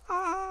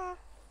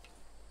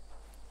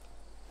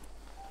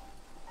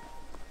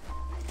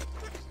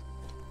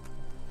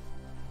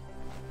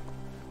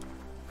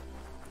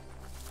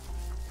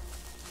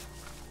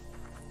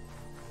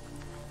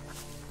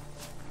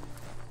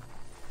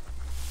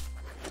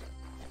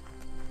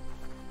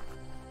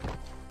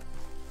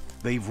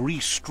 They've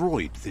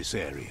destroyed this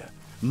area,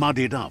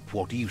 muddied up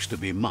what used to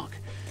be muck,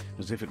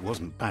 as if it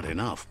wasn't bad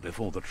enough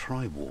before the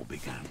tribe war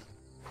began.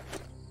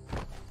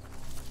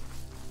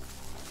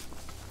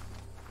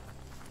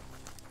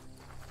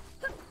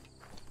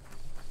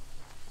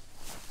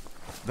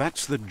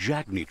 That's the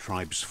Jagni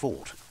tribe's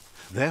fort.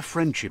 Their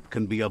friendship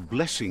can be a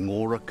blessing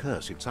or a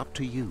curse. It's up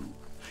to you.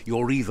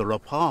 You're either a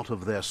part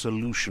of their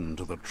solution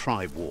to the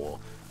tribe war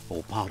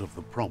or part of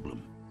the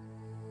problem.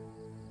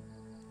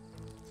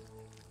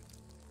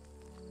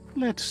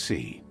 Let's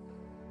see.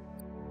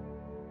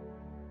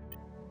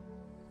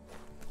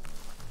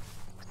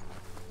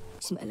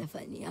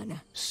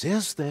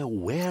 Says they're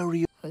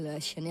wary.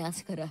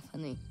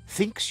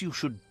 Thinks you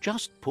should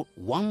just put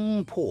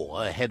one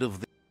paw ahead of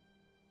the...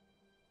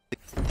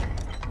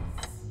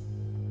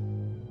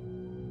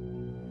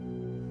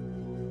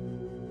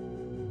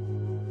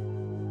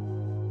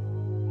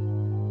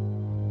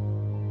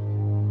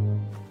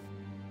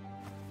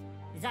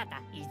 Zata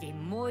is the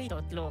moi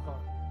totloho.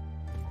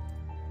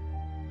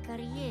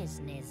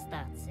 Kariesne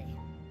statse.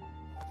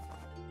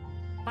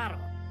 Paro,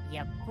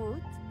 ya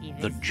put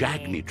The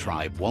Jagni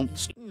tribe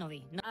wants...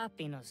 Novi na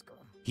pinosko.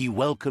 He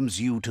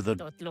welcomes you to the...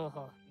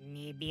 Totloho.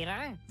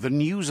 Nibira. The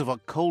news of a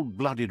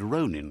cold-blooded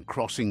Ronin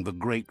crossing the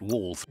Great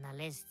Wall...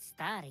 Nalest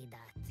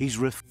staridat. He's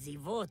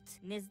Zivot.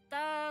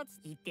 Nestats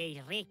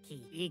ite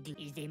reki.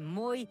 Igl is the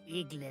moi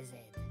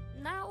iglezed.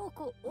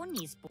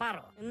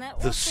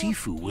 The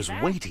Sifu was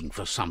waiting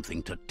for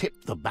something to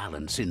tip the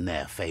balance in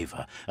their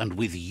favor, and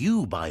with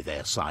you by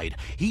their side,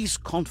 he's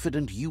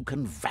confident you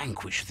can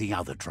vanquish the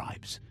other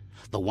tribes.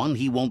 The one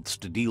he wants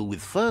to deal with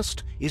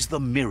first is the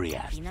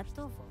Myriad.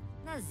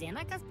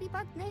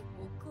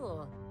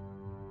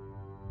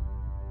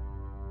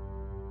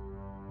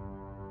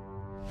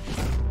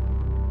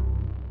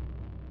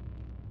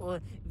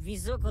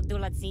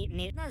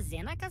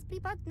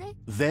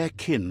 Their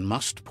kin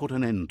must put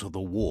an end to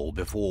the war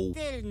before...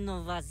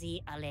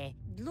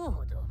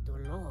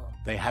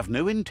 They have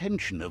no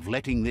intention of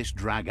letting this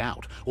drag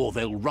out, or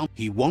they'll run...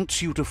 He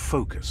wants you to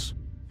focus.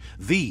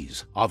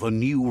 These are the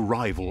new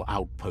rival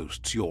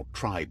outposts your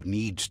tribe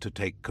needs to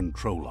take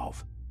control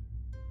of.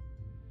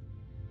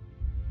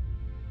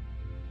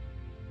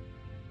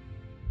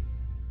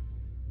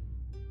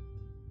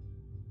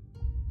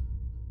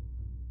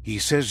 He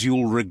says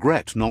you'll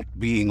regret not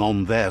being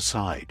on their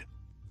side.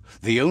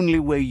 The only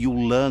way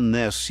you'll learn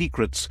their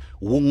secrets,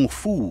 Wung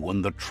Fu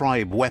and the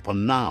tribe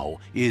weapon now,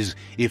 is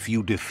if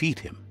you defeat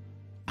him.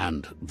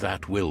 And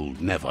that will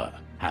never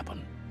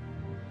happen.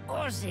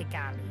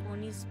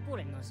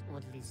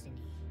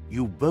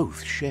 You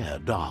both share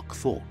dark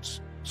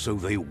thoughts, so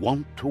they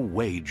want to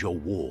wage a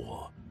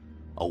war.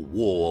 A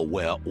war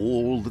where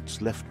all that's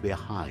left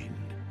behind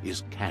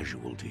is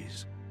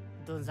casualties.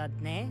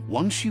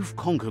 Once you've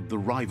conquered the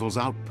rivals'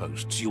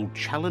 outposts, you'll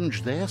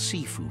challenge their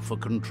Sifu for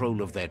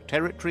control of their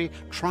territory,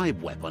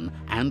 tribe weapon,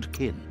 and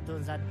kin.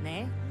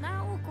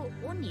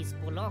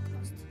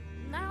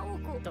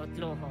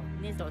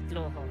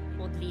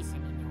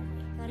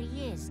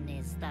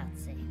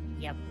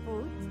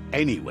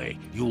 Anyway,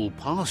 you'll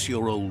pass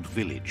your old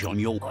village on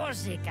your...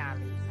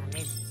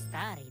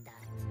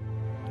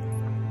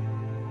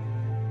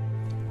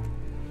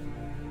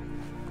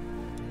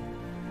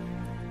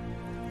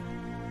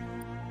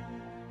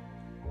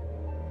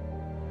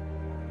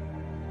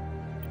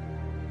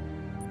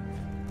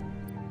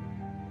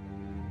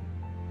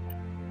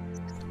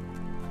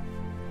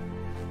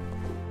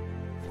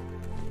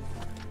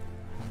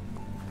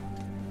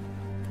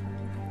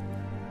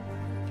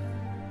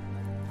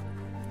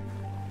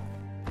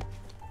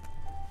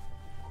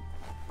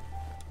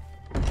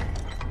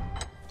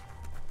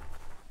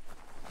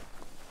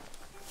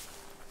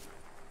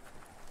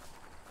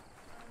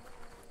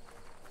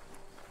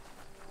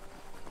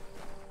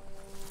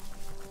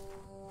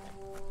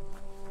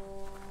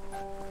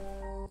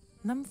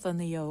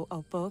 Namfanio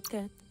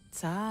opoket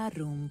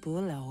tsarum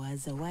bulawa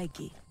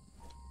zawagi.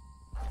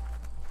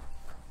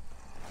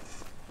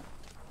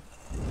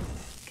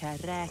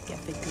 Karaka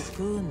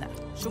fikupuna,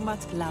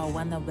 shumat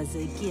lawana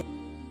bazagi.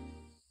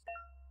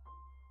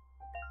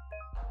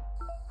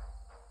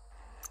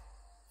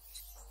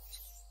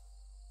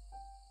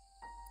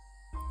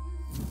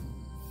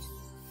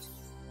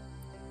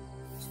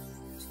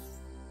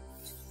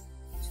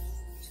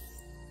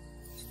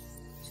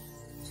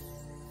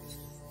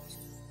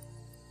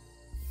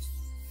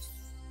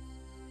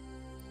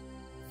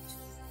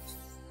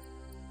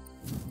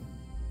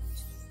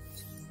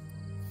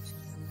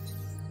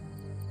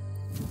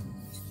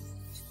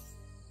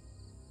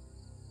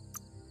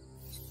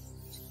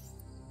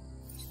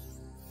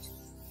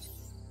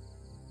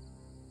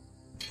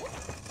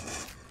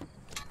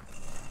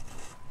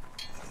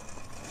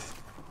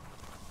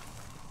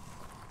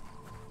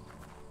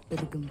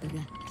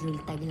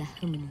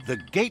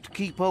 The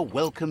gatekeeper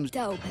welcomes...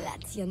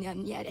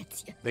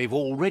 They've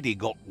already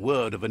got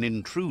word of an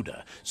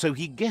intruder, so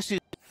he guesses...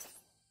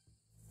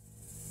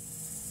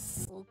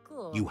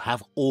 You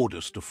have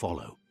orders to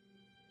follow.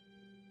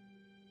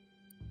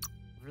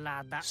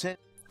 Set...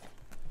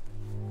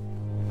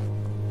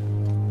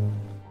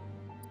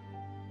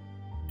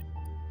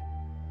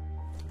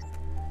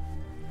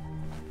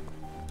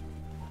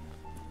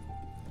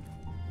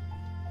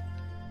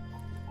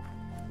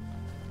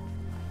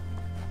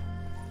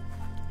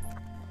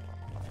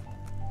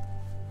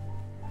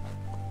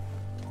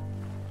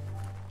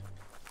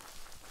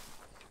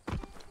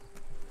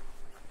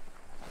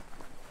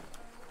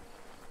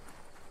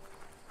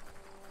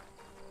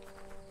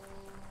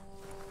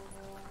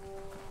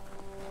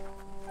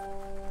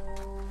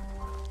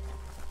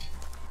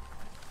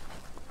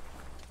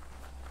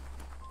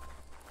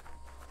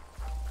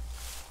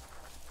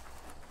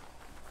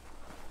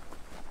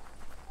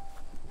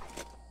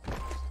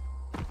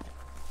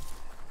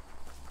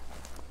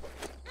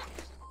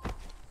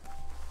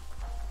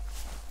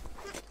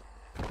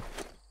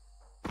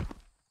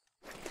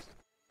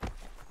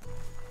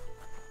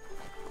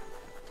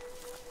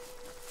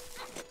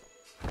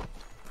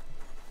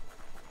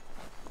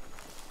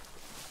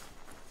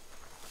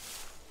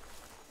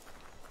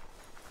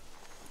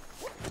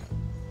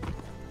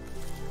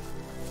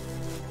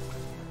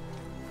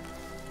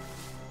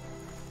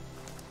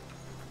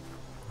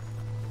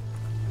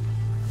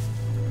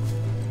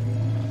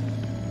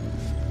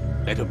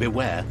 Better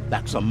beware,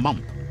 that's a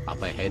mump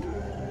up ahead.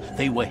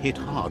 They were hit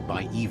hard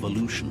by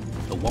evolution,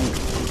 the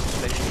Wonka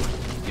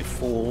especially,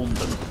 deformed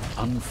and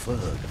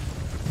unfurred.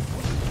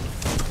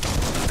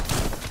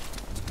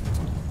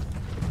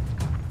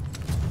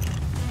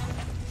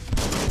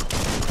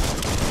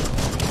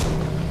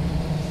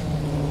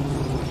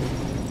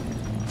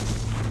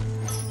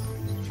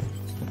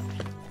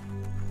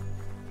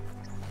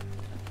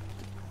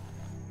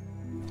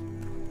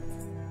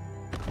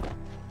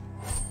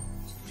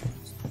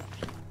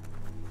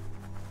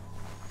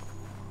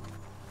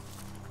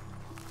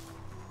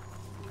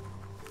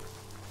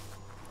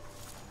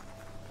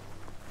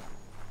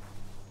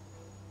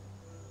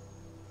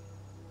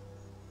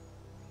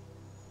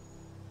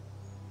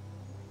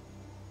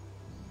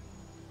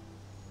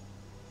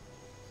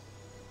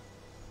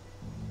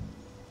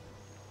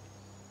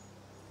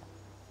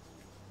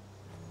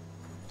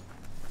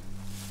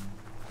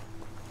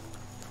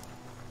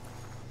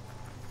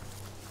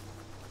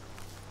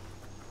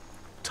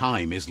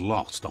 Time is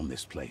lost on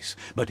this place,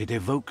 but it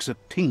evokes a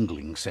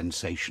tingling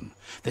sensation.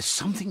 There's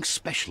something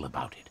special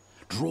about it,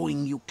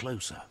 drawing you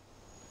closer.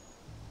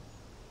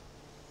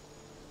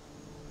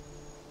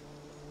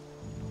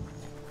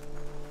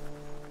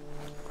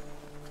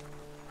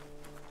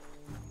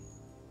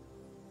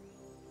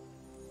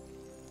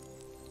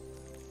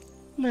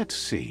 Let's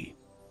see.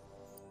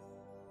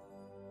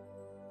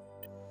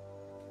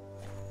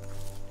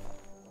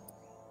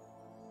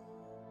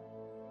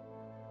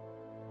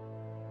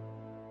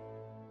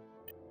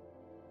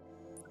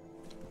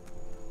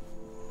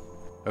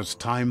 As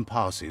time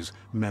passes,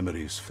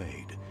 memories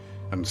fade,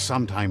 and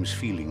sometimes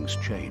feelings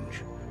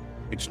change.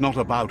 It's not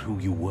about who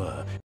you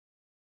were.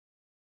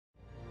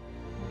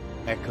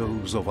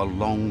 Echoes of a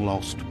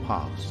long-lost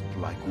past,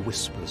 like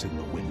whispers in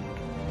the wind.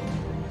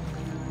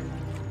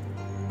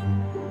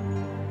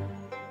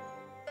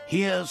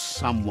 Here's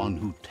someone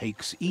who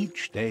takes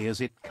each day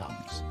as it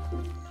comes.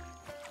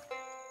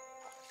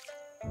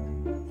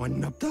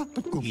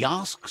 He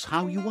asks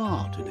how you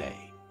are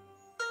today.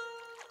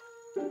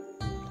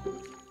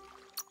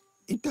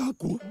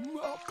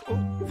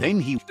 Then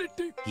he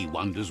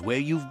wonders where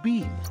you've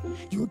been.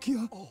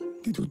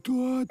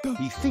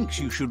 He thinks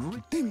you should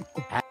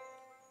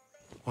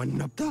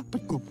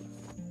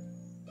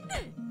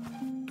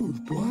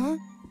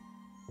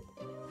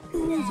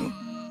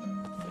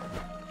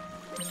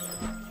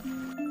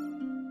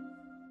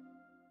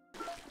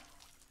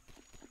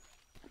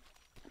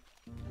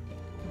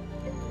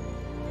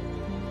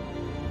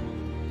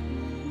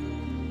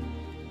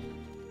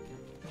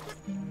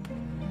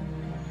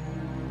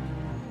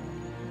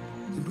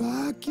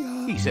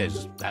He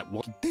says that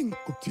what...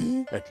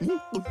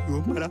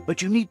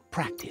 But you need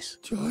practice.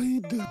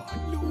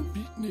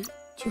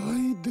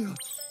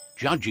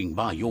 Judging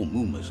by your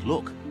Mooma's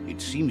look,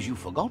 it seems you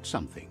forgot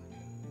something.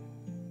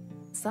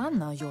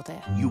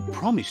 You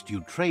promised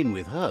you'd train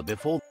with her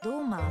before...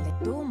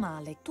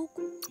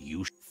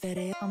 You...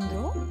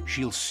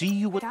 She'll see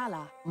you at...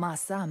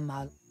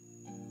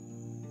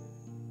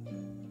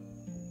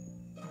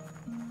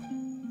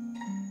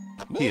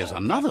 Here's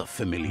another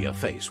familiar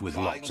face with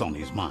lots on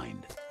his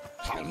mind.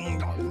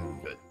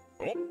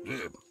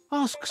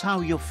 Asks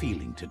how you're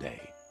feeling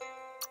today.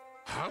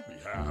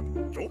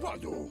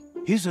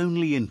 His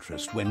only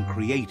interest when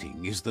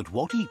creating is that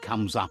what he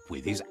comes up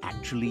with is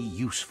actually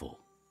useful.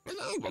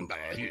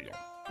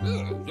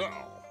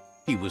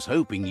 He was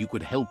hoping you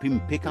could help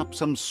him pick up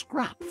some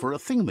scrap for a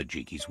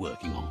thingamajig he's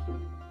working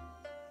on.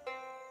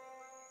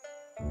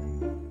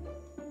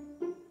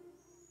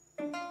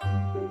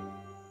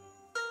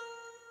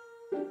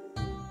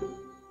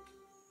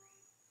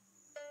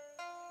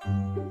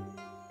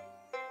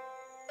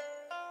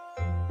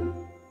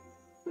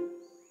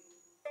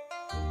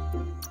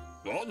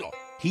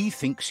 He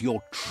thinks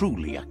you're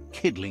truly a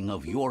kidling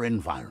of your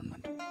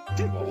environment.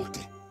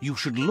 You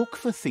should look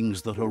for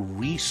things that are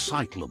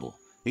recyclable.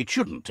 It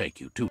shouldn't take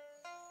you too...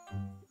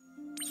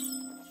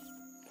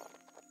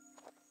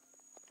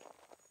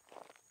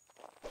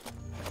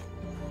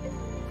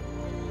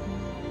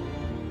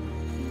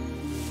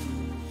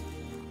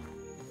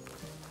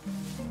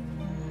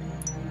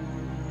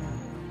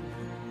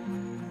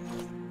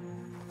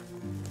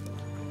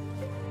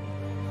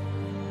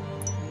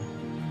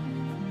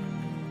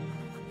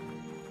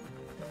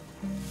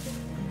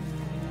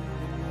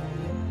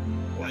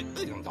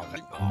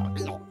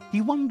 He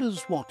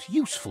wonders what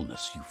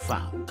usefulness you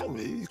found.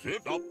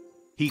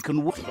 He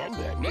can work.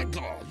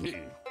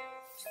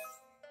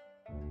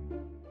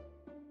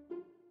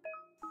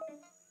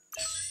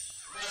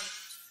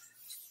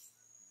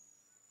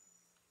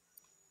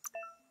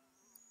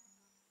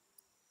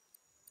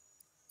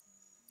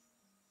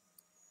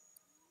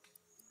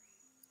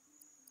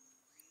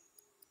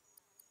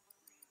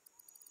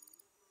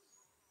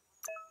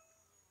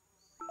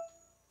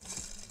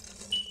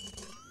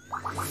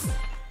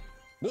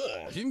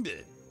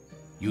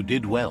 You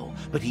did well,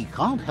 but he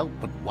can't help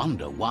but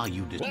wonder why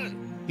you did.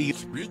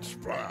 It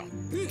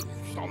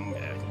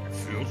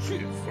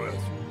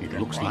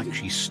looks like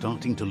she's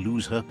starting to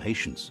lose her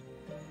patience.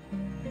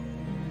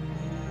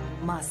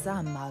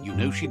 You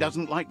know she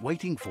doesn't like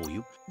waiting for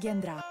you.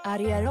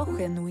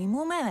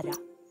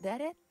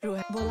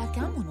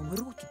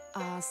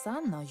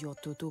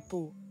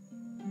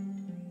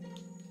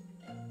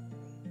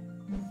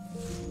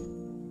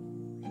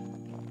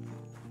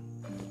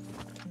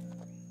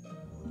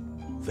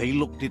 They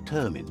look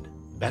determined.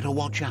 Better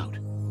watch out.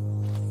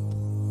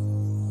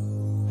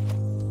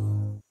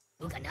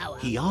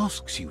 He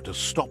asks you to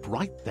stop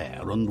right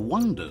there and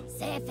wonders.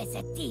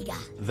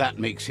 That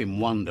makes him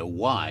wonder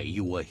why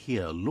you were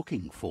here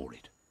looking for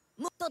it.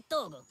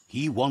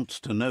 He wants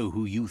to know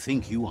who you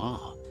think you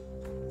are.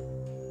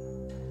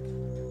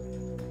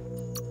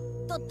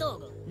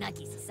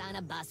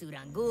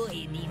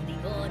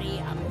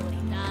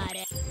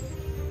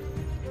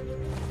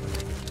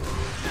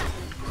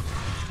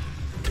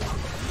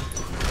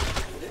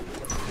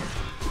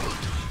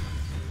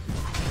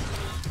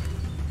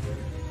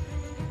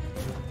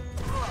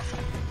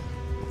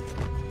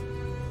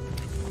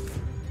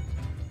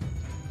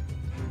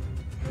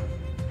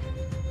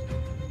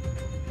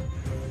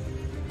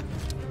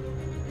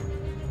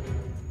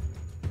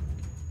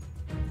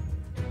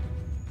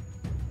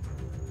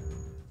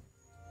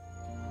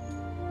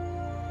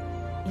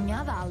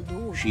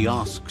 She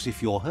asks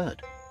if you're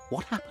hurt.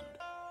 What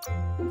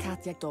happened?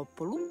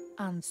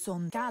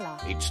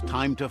 It's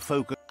time to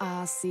focus.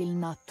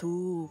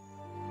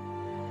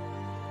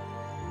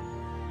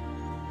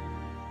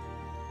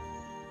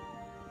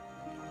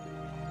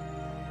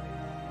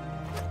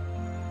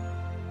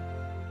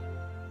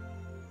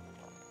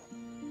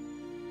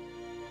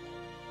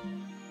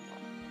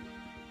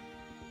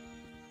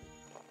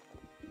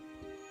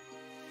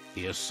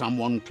 Here's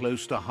someone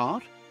close to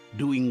heart,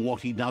 doing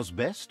what he does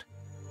best.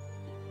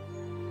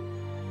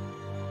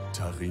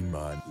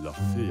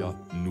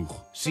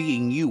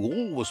 Seeing you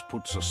always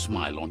puts a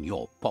smile on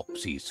your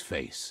Popsy's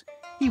face.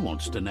 He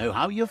wants to know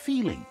how you're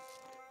feeling.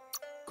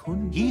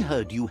 He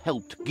heard you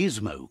helped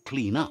Gizmo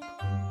clean up.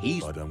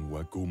 He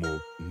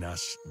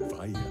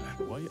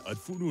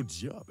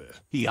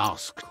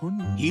asked.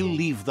 He'll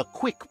leave the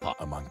quick part.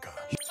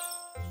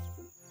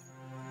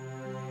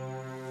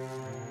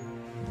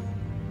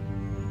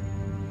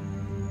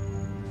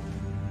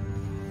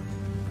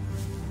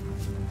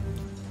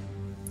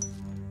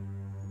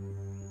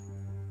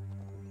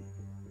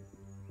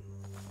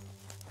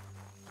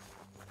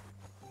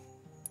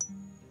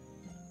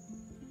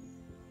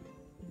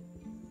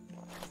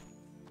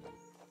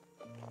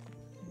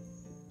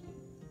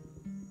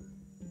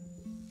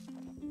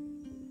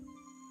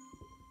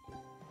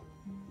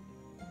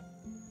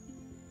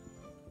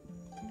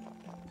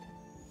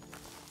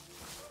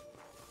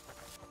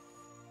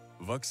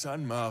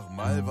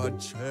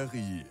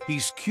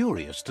 He's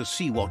curious to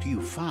see what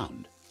you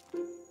found.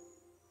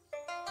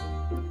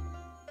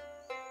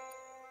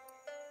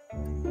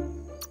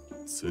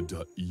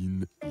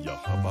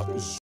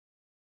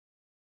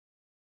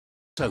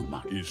 So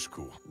much.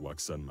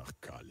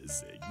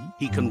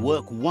 He can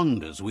work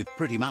wonders with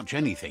pretty much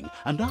anything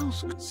and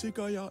asks.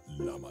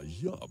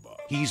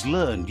 He's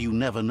learned you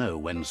never know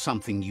when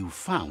something you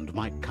found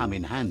might come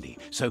in handy,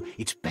 so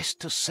it's best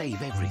to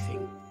save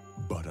everything.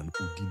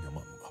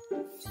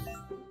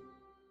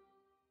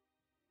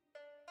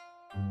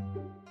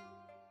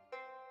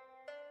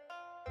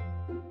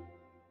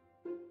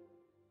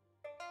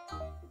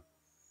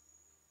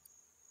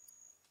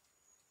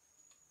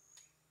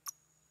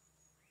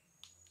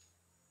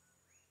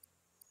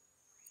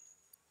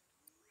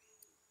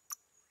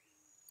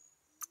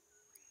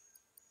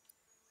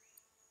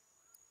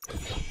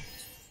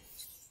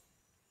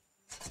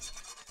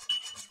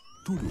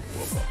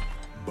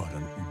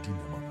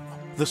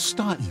 The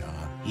style.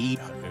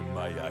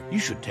 You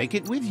should take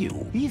it with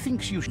you. He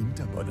thinks you should.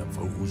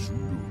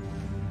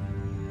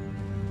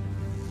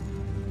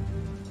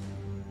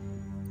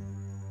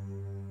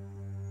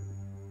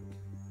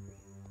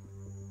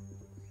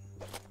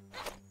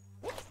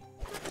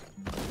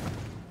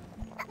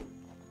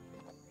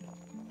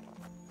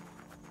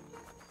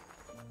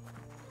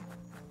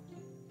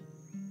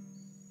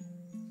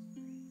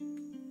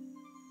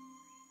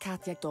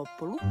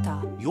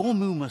 Your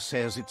Muma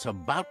says it's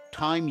about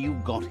time you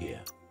got here.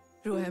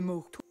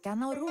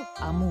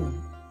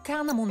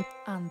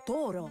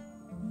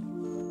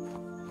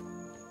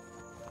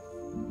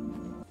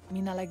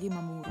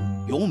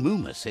 Your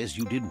Muma says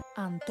you did.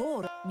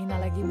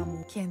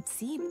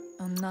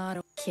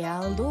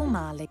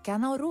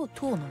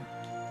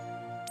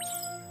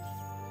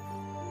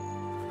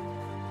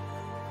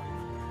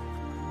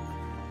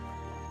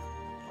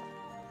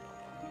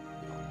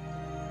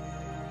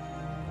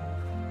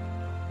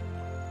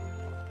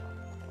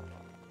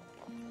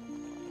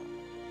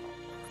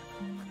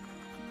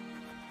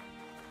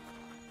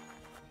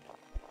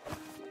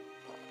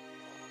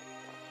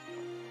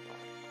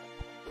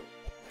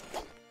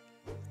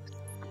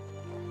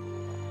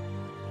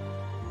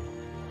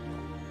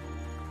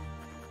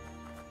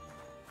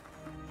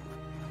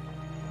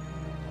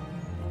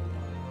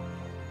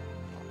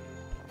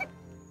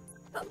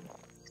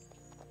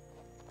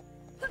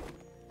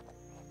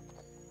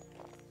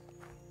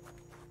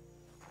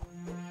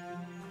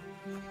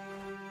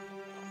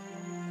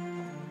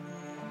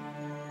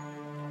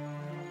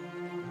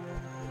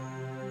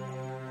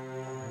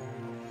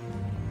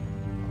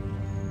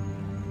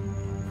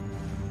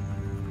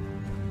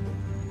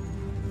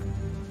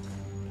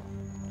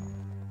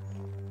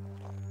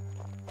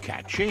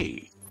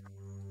 Catchy.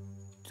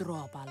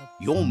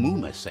 Your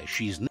Muma says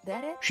she's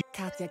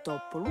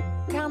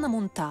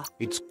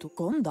it's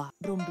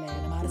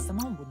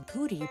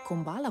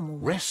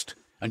rest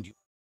and you.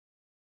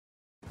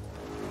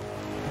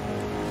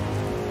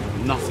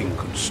 Nothing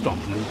could stop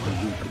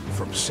Luka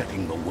from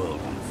setting the world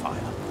on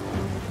fire.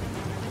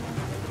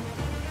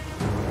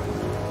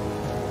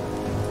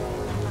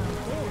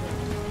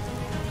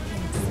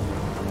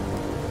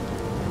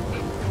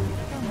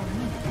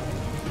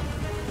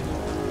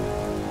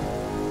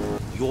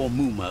 Your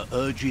Muma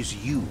urges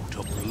you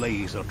to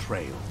blaze a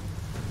trail.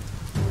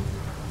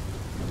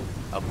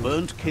 A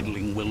burnt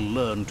kidling will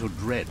learn to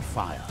dread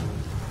fire.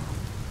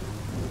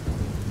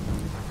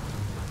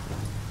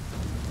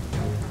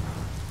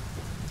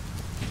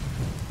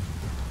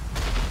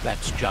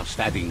 That's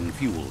just adding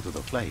fuel to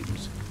the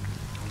flames.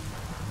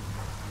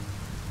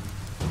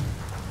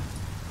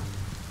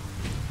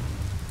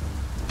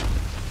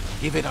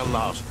 Give it a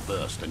last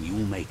burst and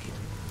you'll make it.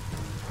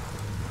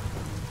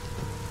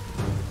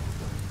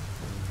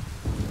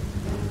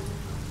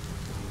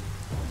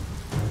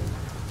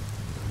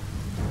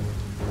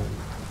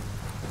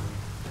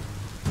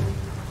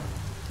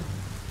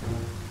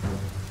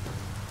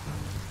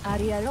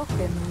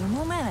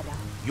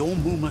 Your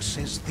Muma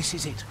says this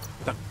is it.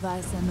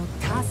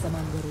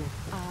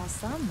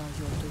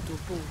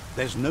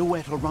 There's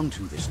nowhere to run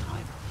to this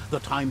time. The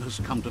time has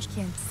come to...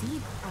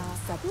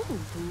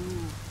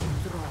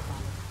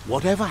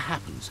 Whatever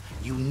happens,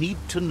 you need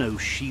to know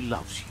she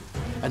loves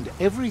you. And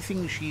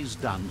everything she's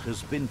done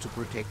has been to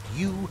protect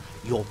you,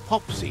 your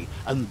Popsy,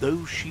 and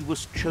those she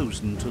was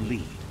chosen to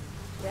lead.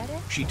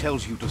 She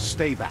tells you to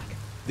stay back.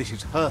 This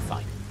is her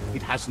fight.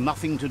 It has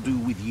nothing to do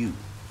with you.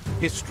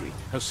 History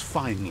has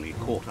finally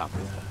caught up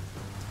with her.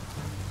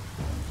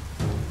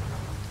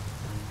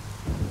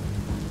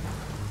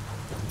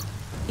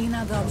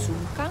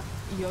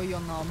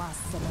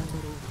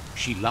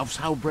 She loves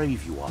how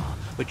brave you are,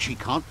 but she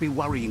can't be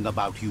worrying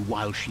about you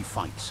while she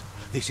fights.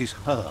 This is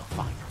her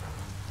fight.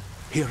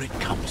 Here it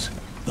comes,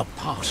 the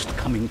past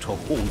coming to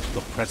haunt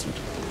the present.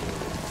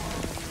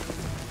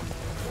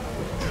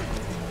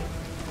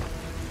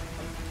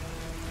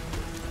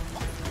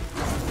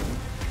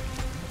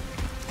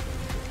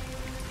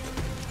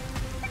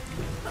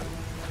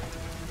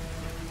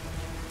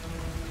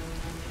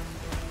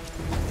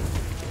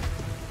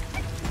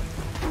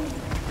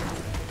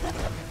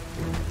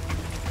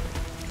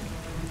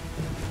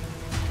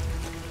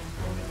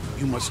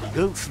 You must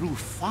go through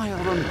fire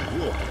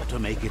and water to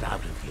make it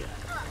out of here.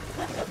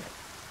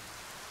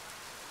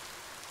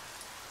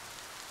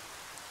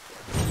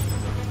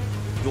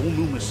 Your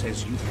Muma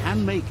says you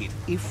can make it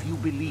if you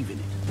believe in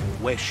it.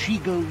 Where she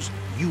goes,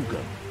 you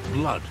go.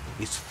 Blood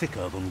is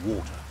thicker than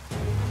water.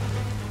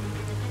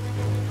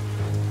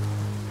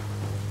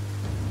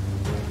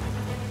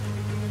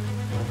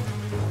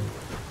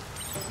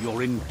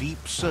 You're in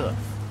deep surf.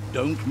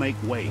 Don't make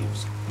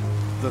waves.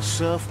 The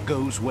surf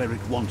goes where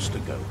it wants to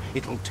go.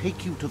 It'll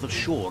take you to the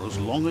shore as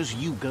long as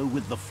you go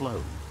with the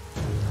flow.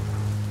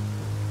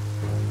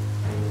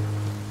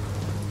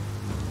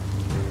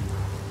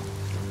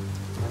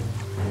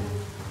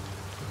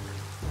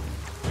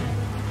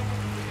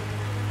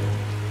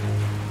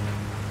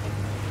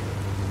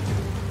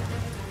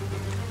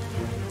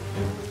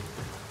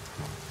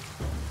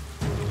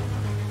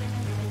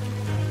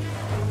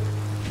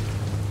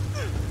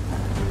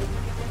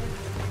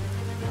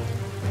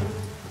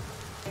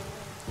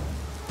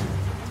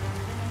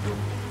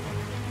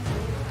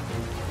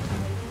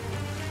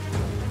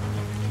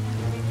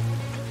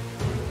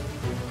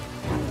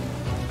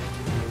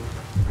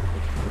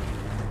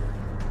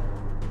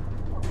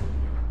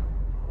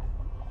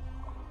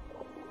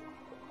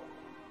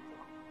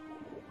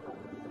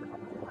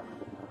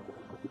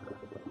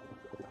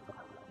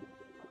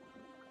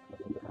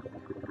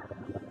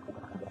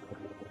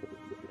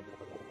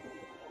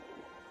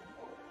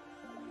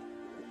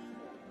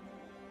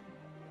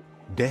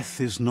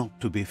 Death is not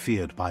to be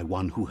feared by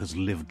one who has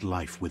lived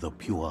life with a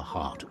pure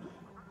heart.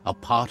 A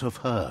part of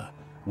her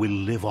will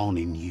live on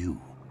in you.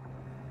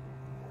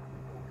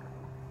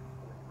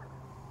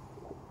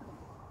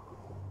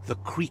 The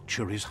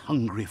creature is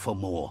hungry for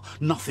more.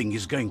 Nothing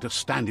is going to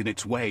stand in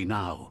its way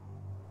now.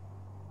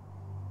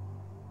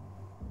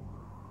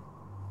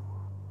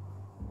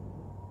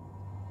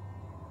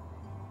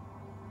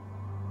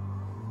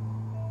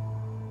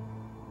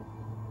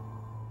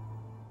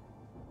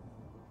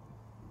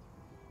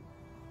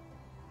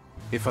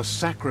 If a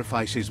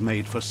sacrifice is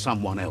made for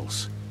someone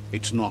else,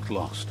 it's not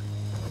lost,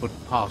 but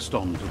passed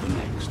on to the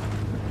next.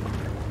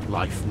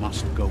 Life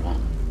must go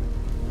on.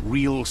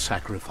 Real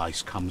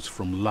sacrifice comes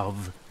from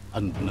love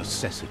and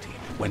necessity,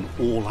 when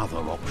all other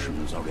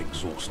options are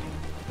exhausted.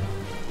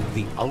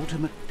 The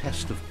ultimate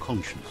test of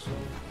conscience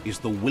is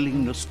the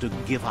willingness to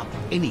give up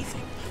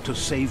anything to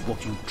save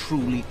what you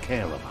truly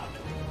care about.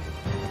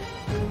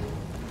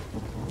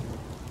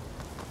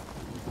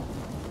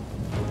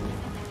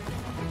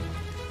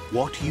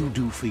 What you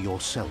do for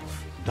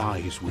yourself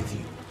dies with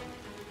you.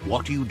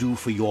 What you do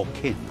for your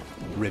kin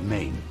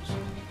remains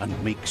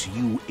and makes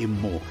you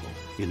immortal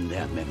in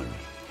their memory.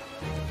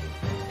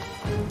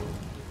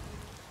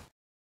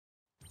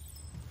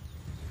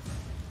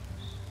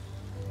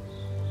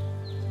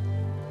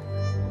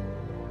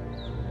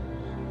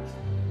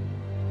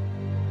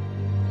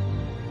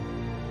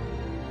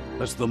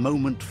 As the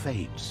moment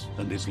fades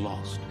and is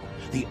lost,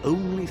 the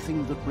only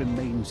thing that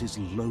remains is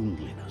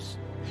loneliness.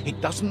 It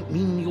doesn't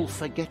mean you'll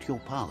forget your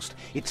past.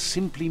 It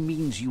simply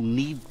means you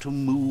need to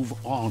move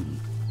on.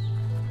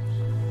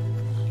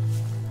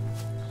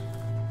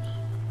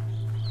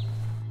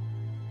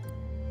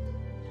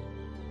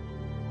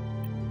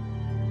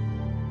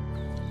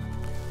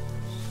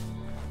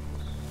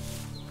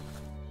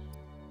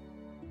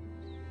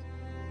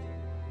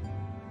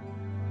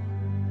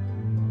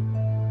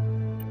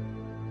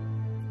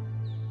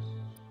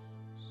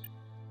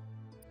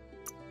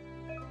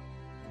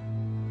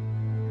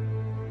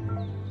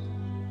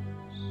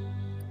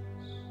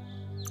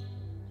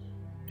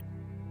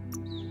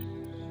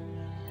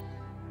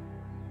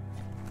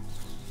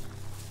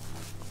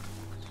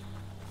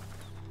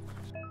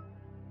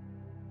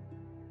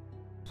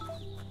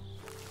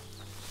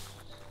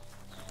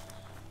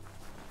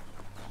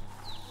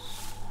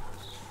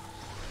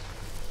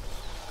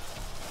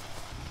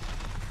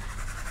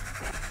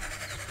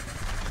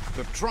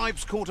 The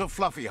tribe's caught a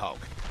fluffy hulk.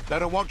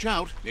 Better watch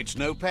out, it's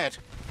no pet.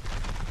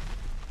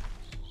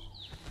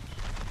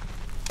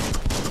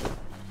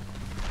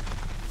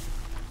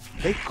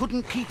 They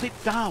couldn't keep it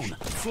down.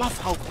 Fluff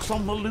hulk's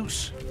on the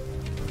loose.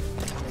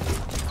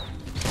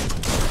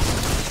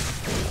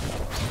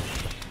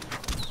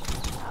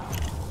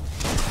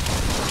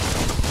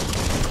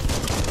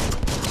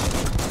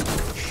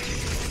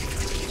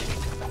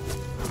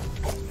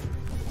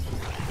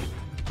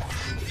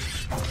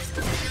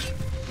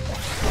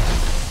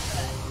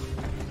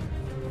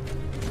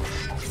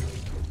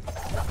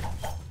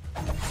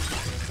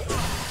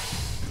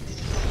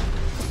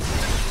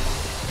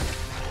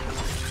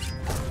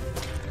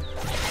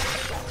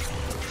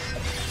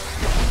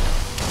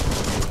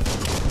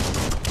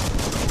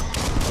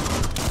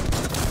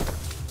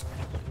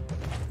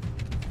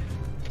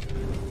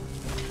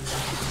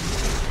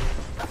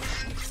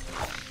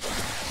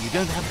 You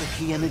don't have the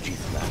key energy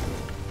for that.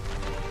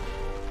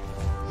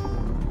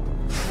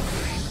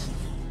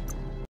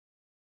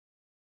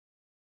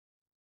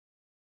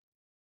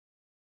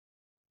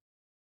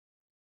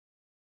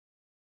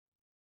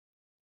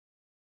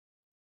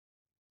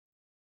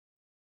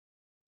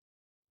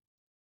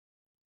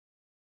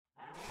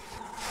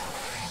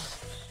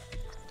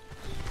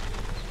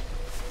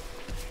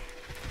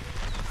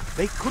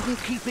 They couldn't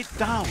keep it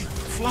down.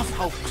 Fluff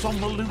hulk's on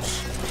the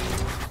loose.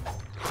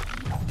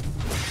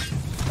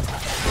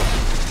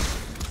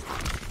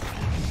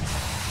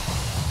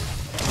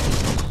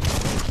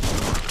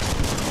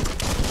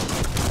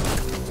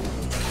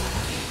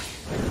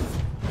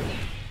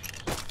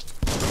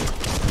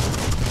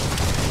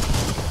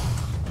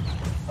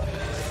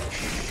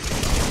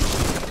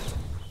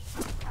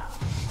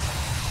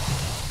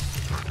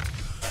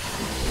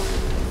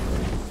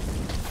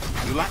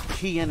 You lack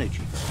key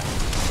energy.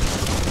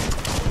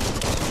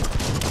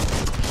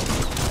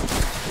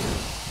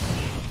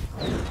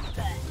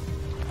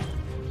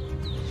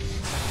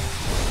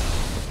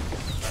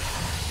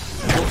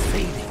 You're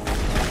fading.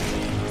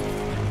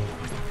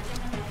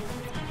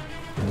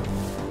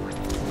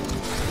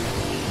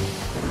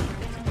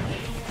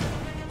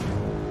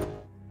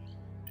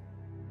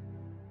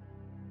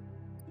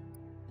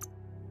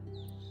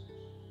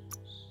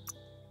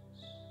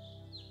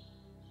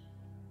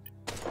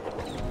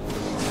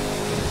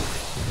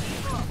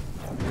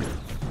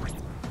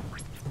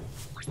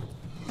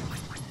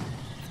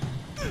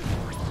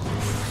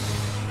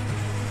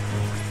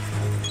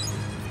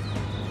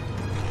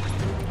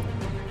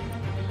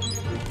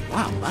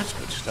 Wow, that's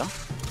good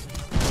stuff.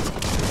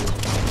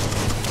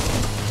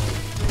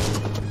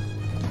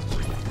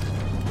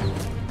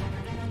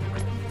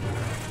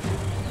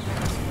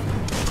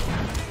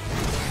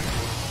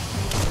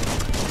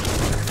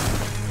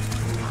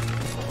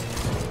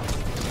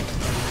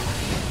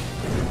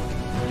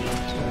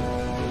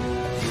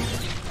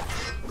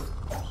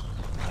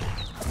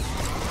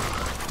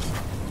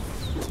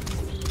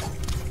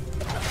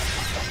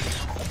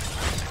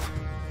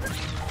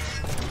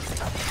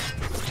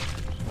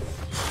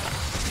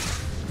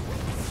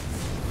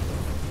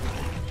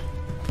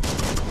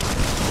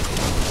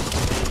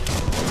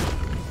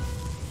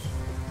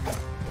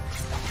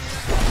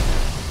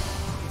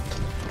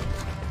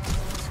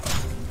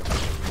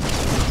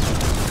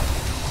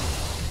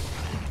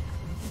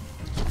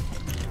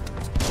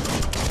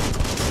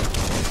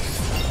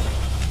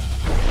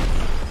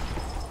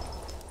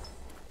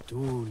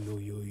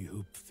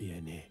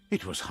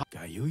 It was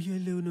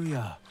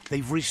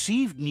They've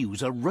received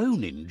news a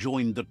Ronin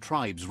joined the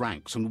tribe's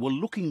ranks and were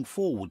looking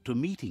forward to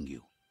meeting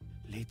you.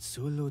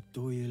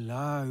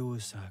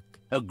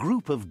 A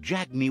group of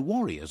Jagni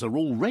warriors are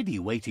already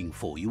waiting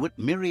for you at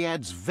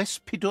Myriad's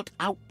Vespidut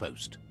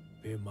outpost.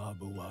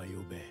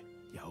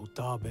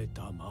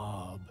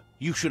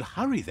 You should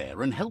hurry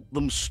there and help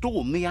them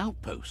storm the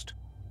outpost.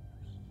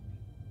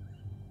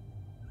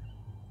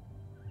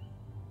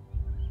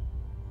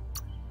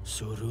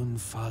 Surun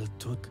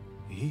faltut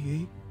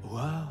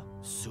wa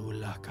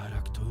sula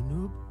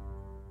karaktunub.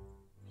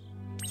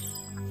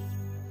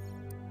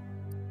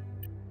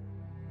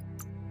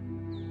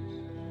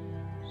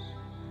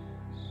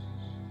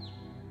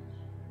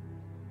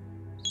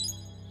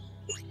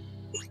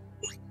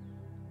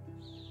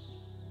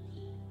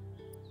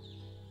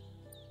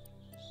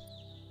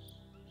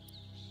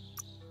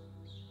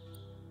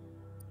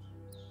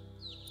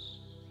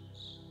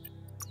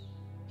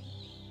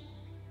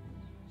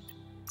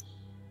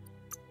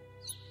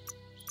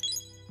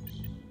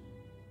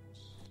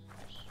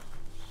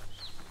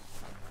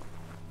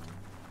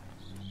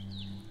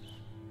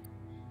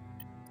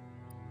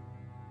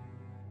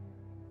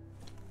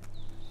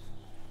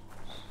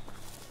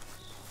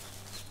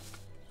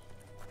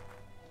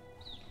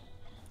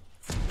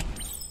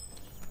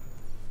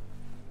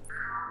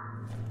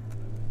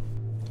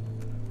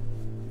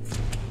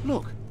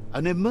 Look,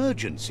 an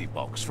emergency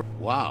box for...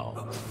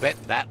 Wow, bet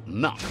that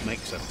nut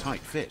makes a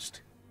tight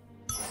fist.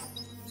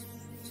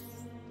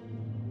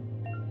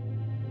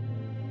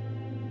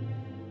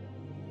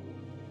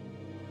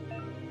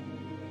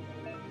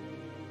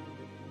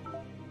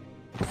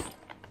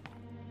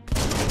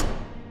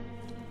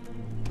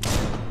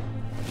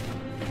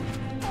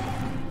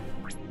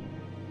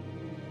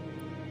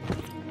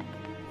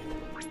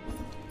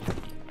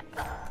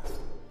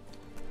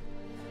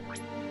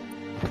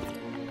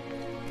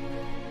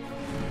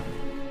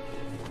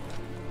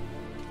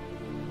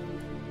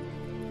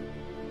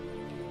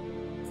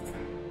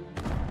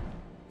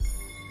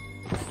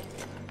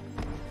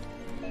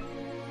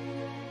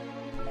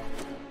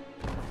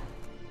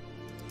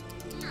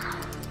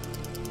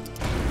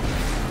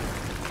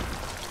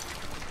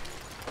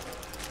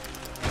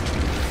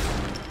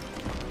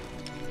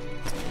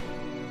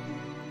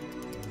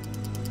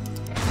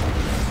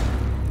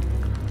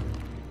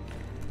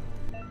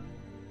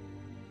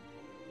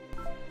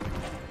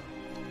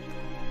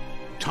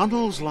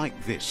 Tunnels like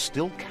this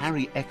still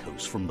carry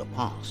echoes from the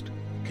past.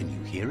 Can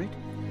you hear it?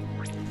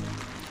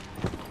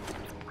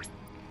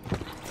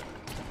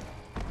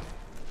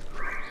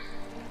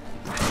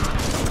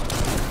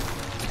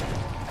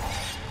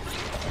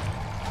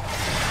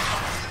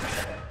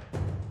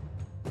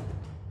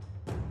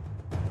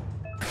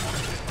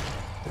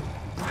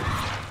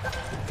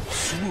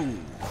 Smooth.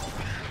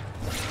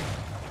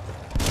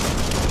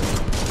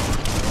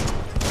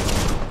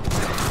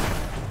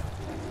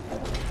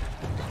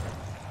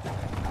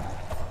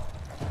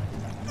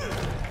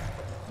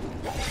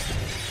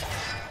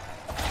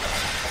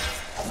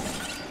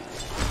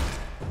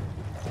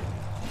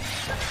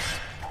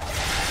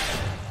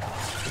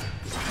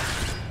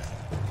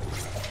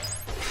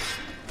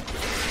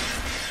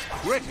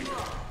 Critical.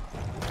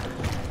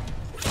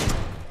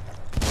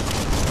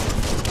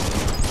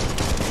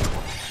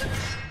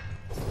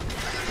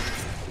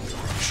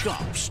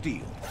 Sharp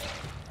steel.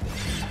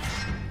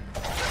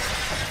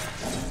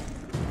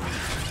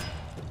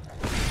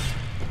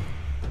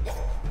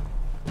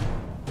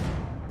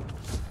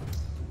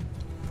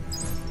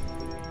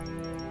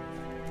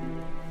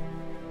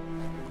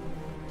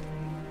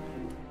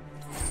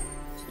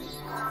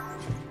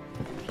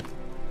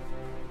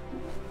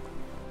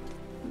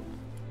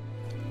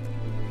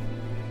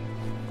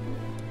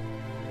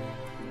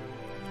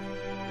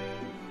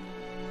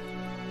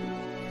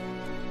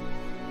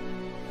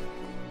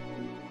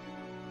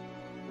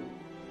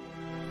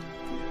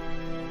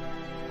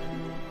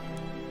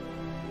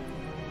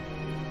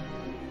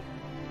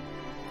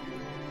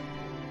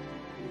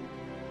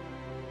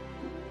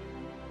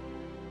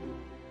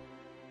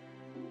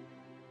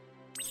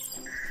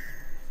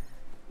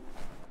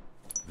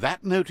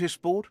 That notice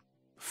board,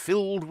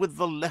 filled with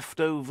the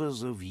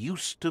leftovers of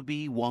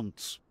used-to-be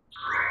wants.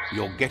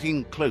 You're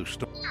getting close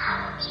to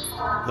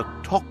the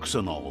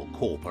Toxanol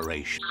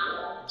Corporation.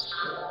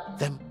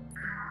 Them.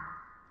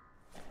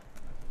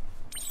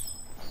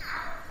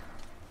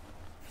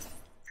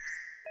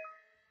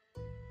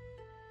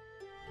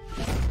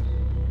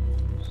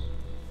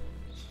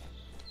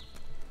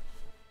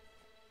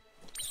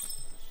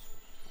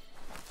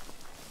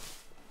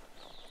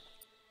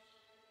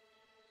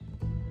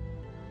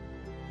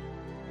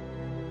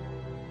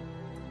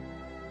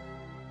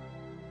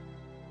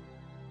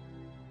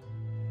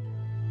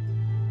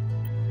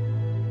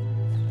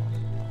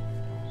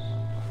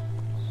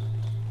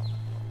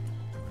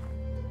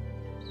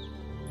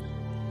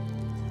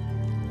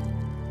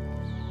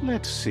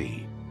 Let's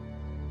see.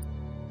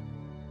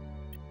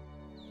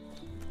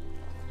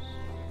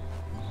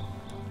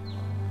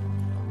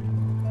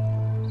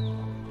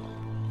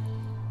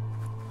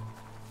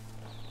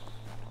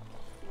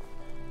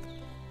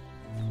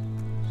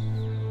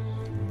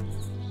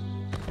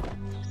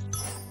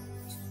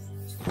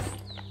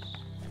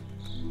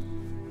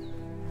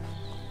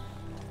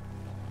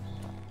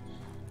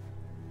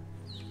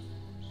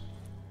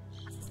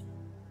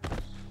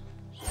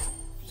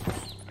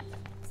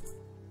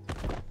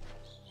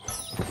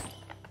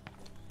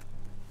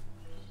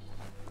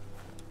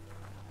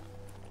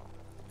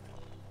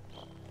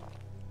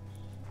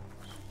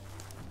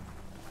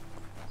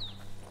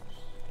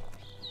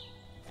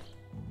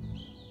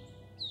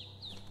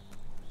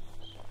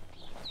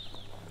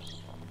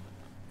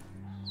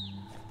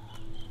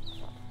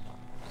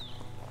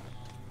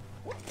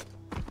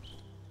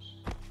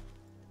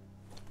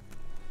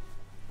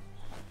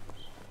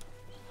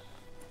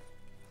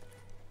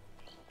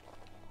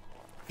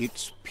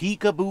 It's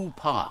Peekaboo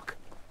Park.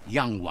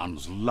 Young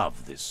ones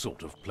love this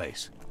sort of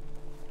place.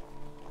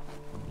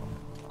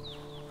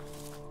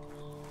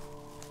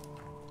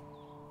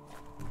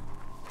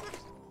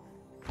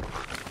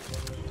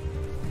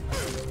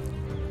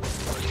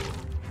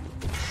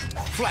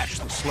 Flash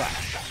the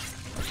slash.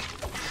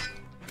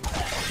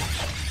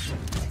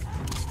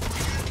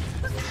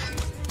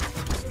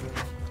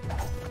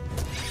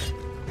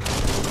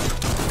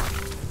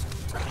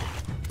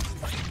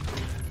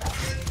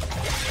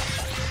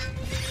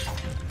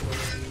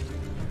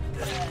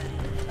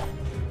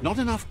 Not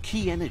enough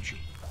key energy.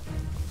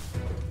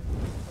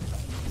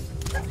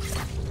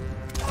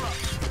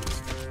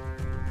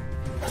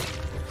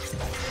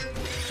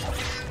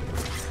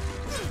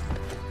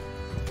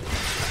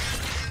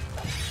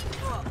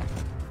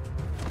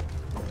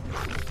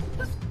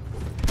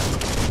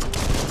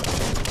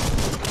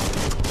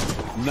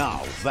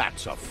 Now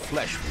that's a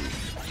flesh wound.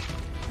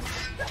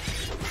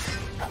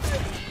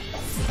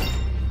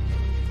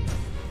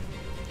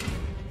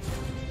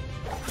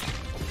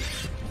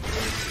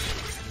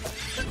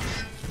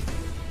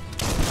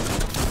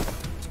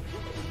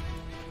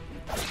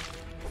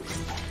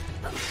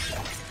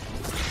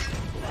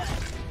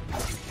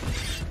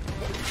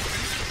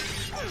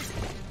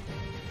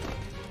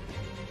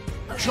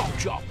 Chop,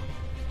 chop.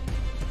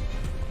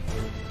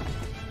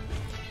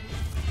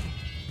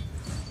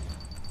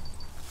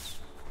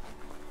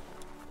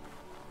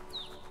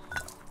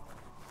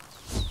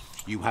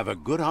 You have a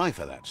good eye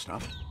for that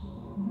stuff.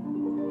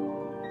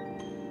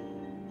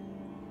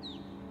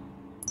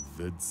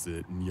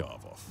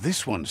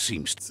 This one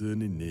seems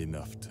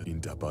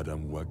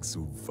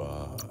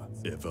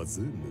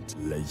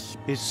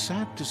is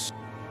sad to see.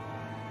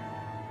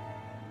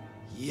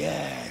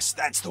 Yes,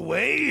 that's the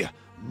way.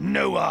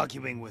 No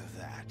arguing with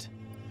that.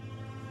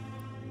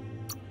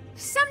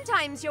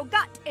 Sometimes your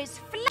gut is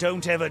flat.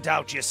 Don't ever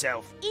doubt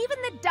yourself. Even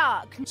the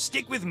dark.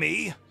 Stick with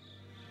me.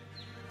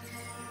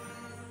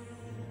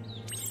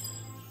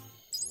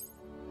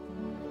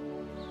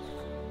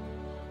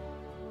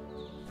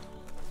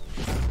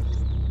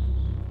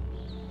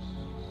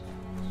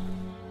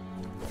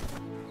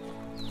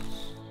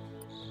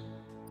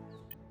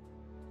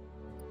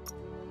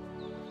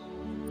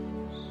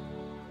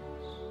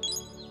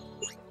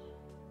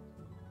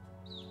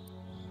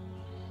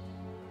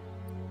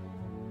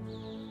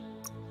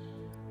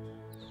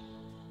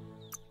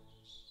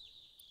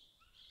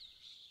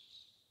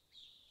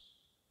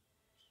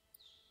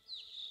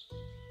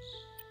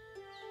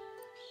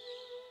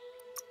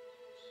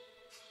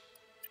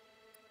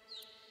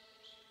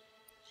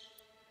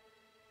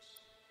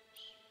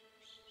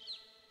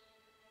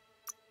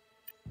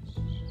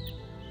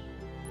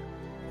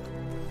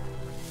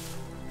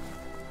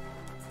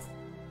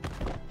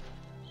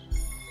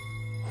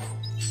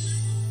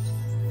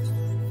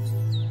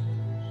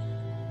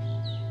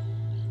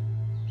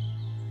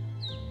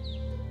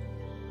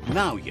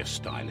 Now you're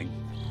styling.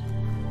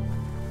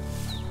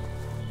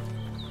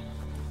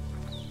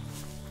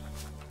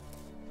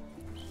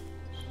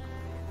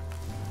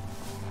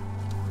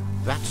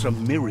 That's a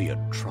myriad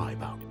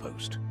tribe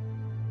outpost.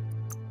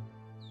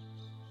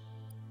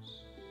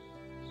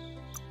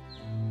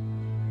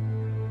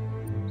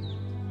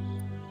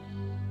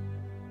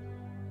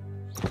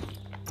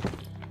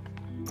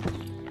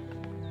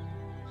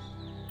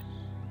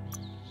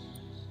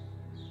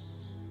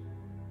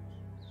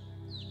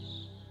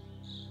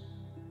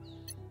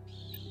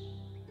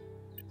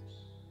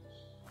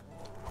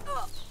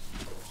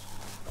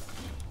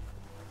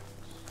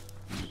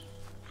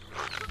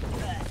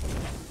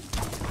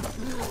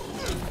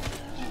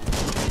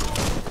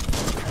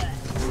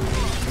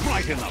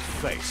 Right in the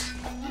face.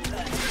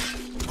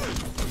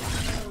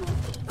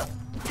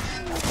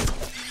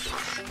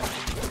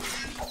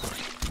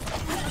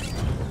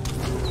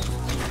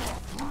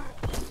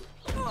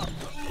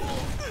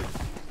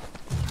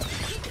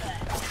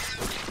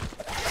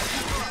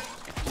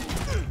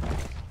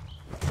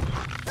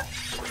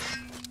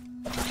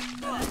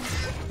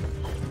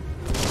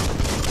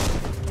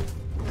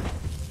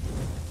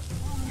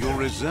 Your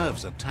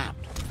reserves are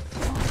tapped.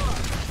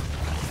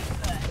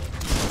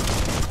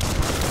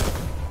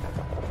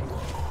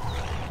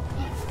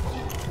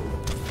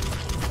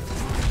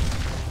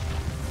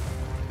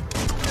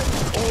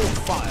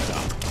 Fired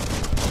up.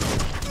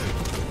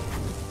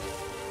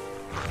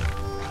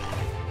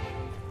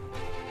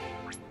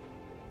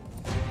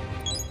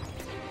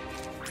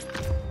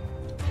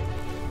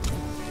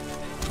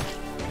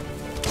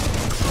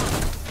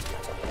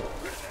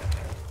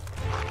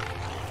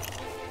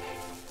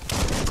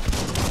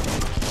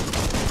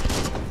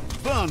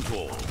 Burnt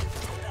all.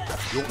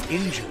 You're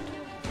injured.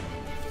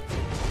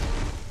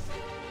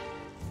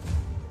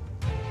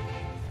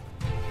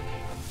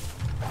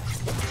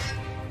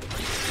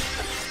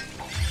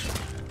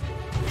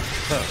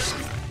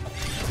 Person.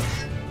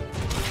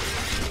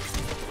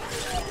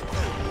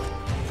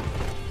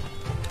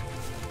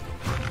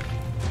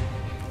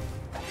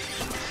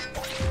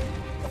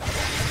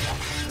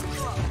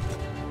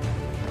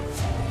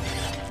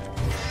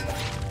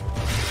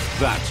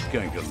 That's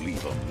going to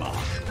leave a mark.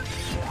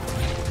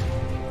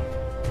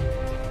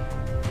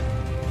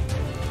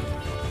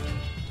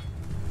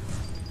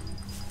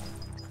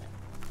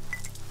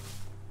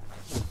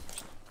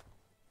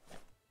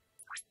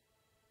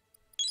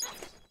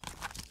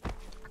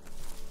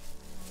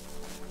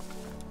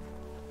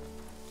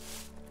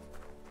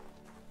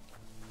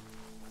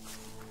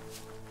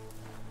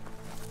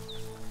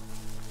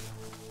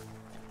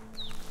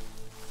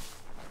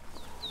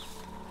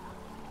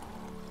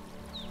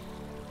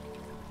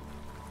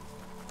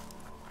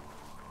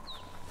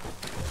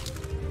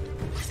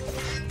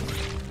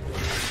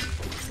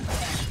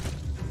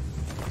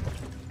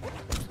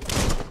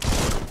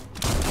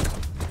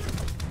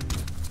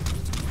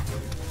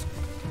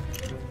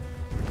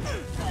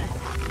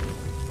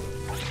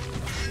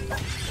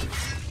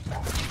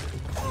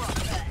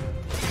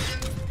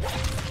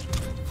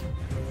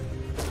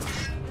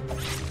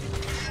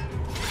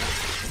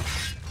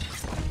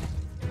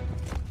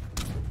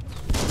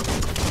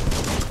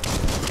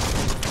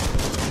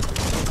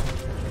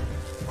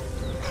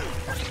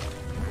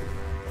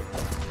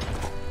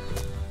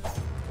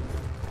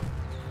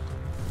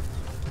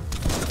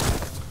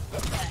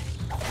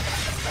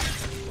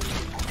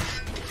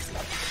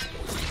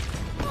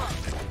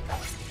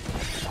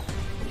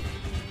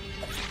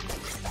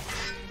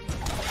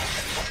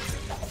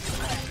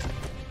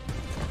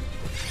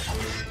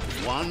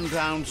 One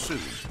down soon.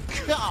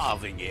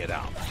 Carving it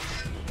up.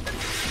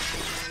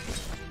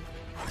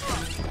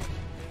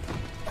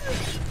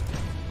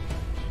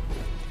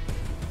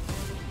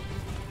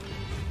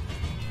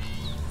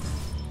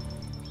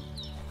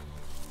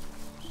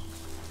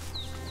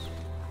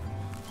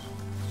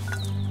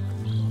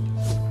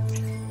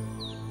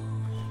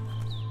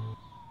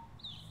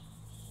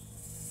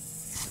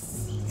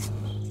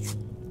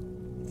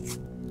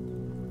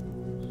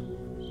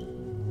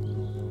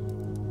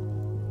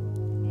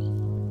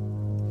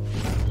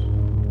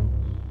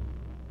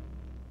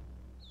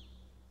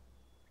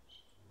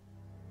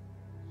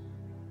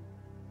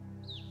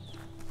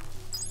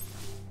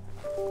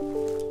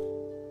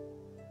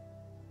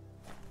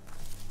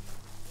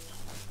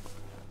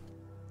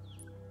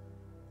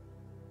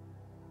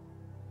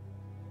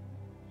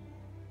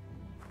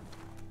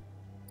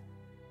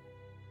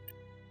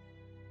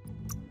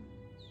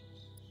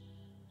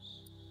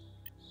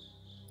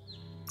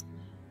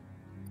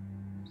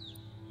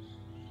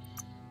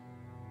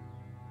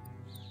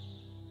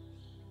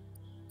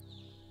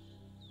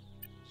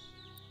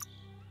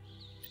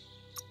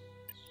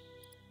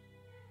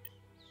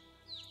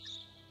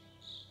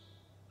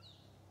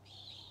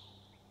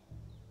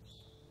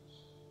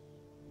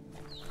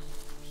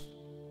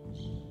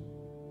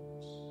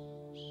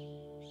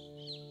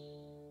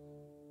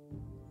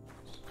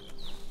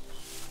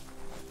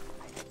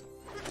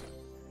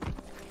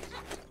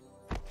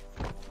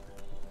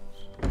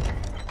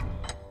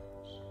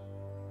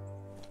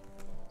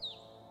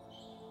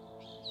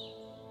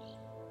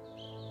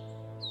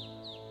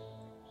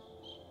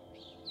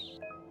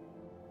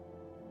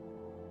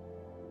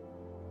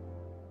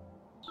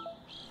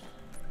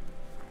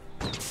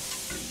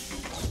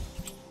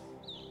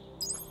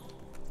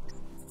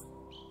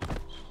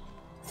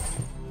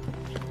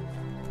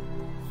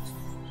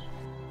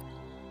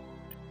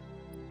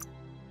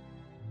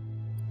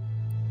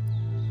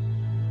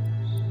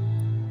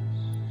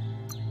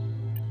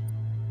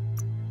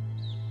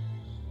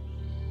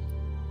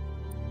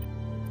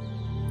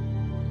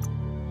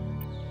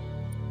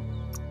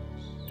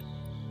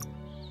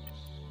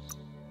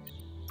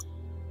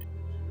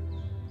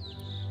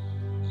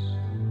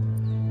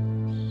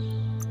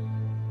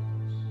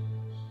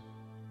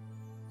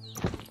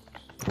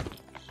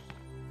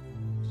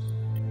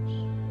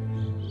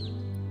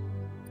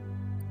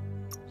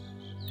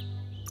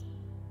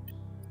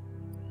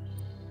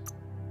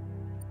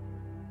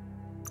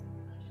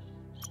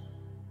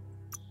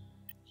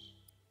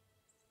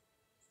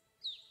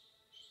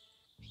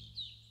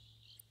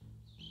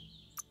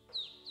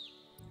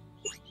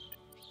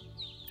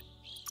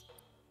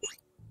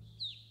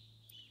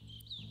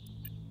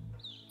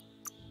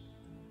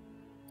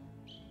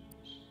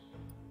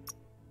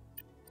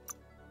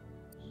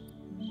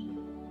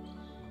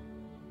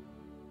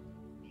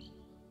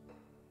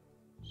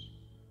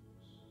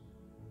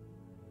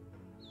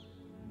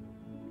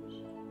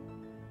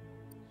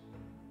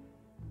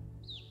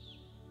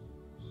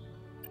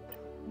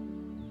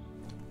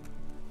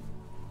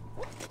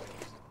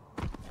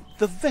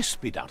 The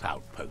Vespidat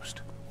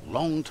outpost,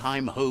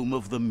 long-time home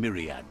of the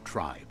Myriad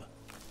tribe.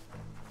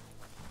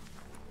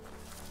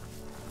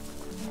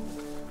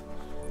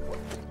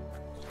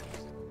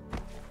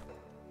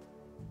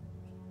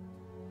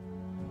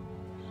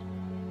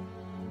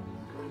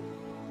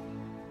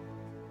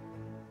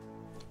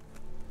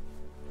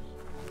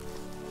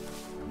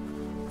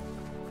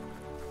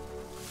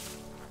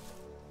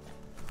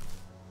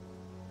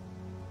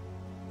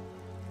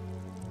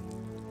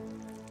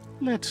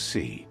 Let's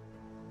see.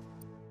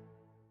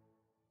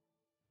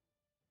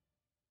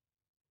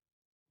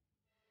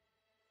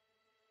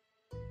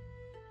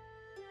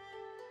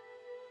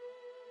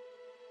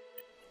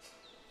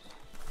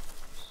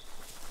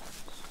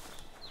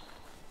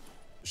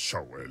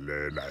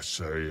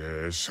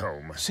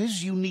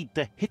 Says you need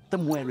to hit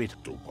them where it...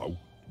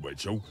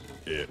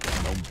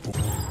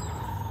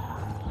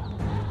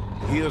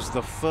 Here's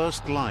the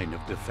first line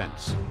of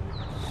defense.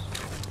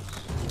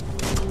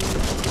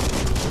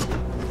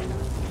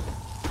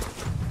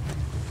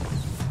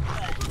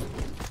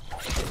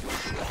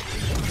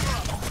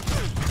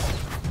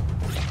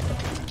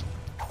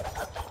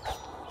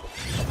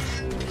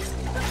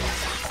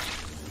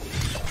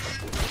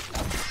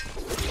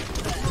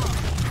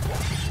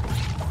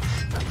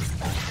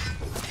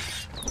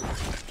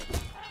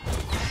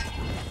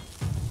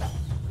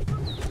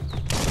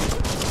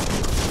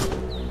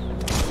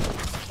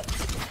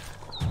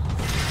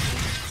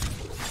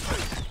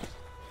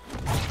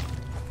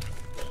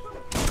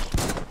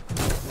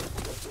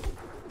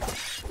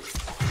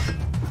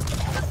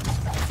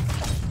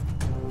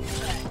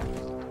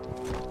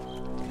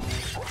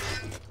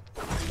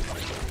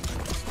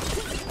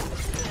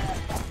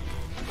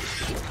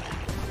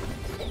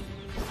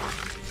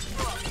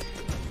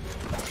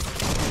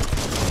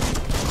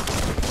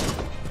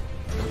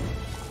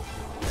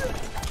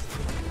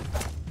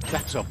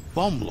 That's a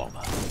bomb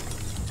lobber.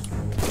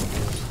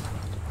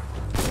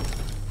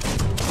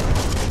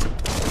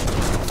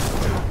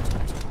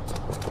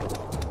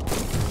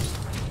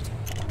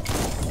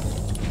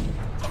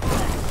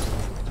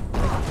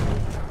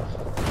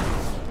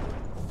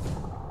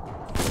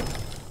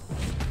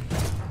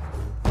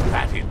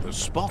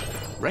 spot.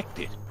 Wrecked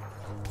it.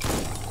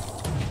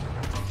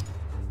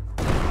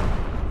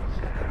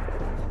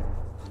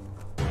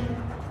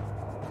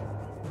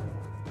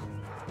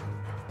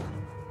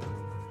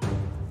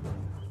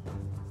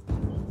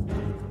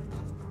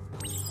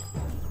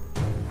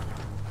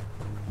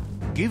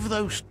 Give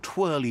those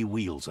twirly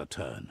wheels a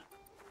turn.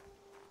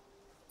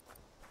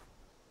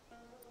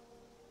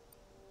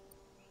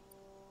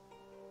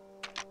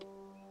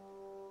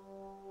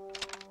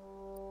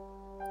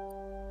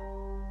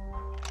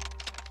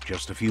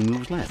 Just a few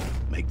moves left.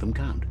 Make them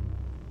count.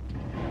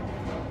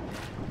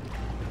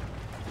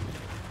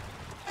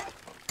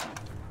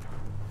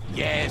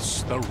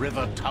 Yes, the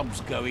river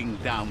tub's going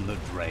down the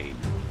drain.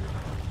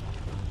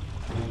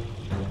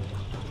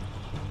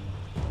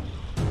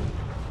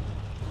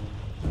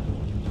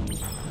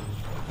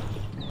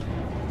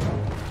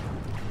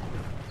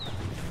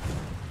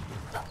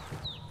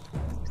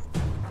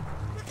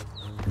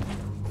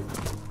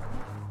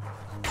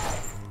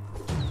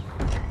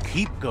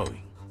 Keep going.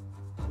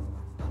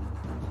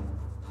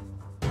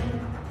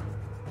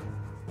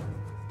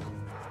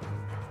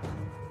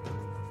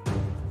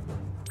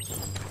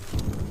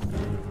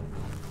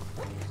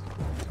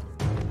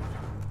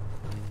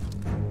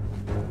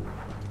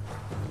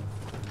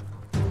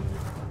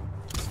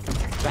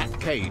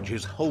 That cage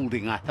is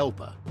holding a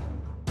helper.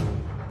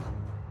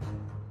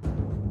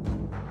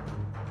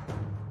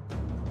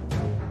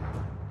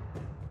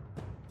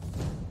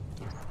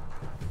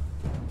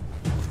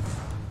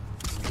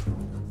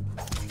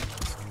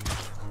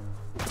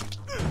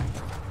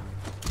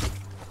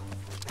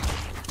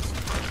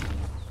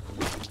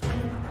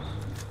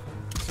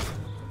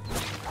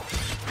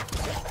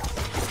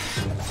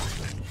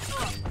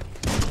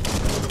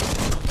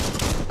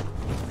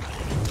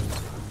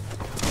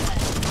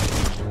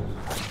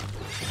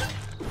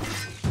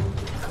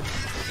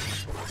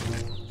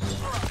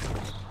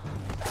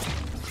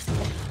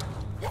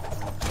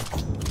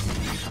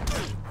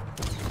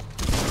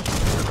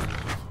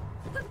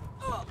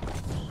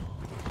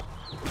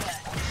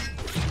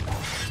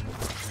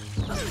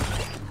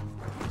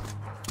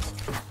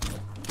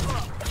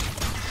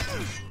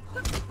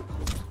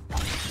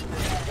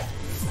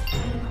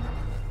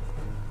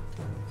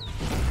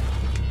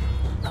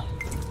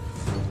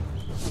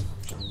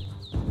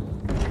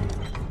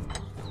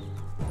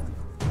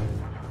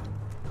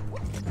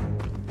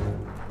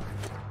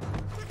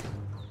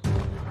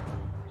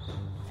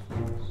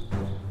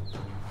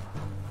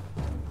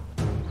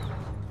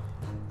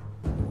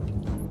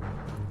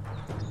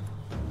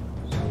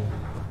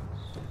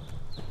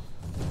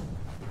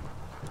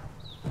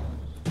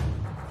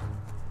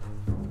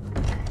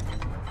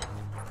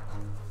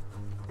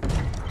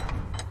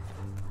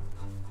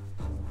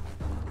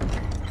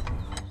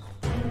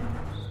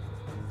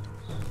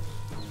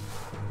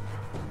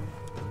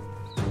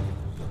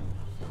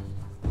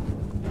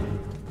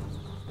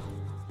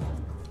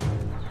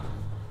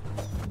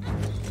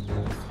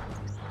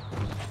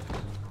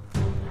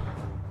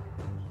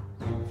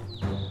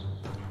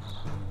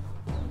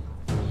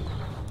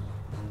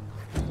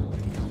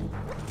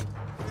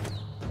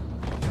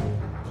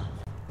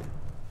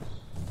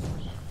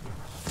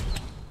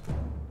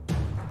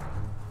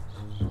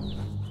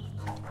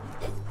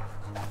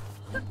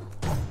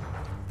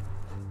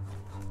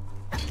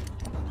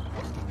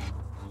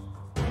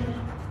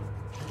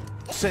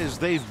 Says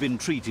they've been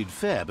treated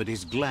fair, but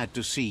is glad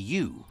to see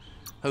you.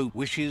 Hope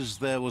wishes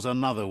there was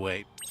another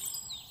way.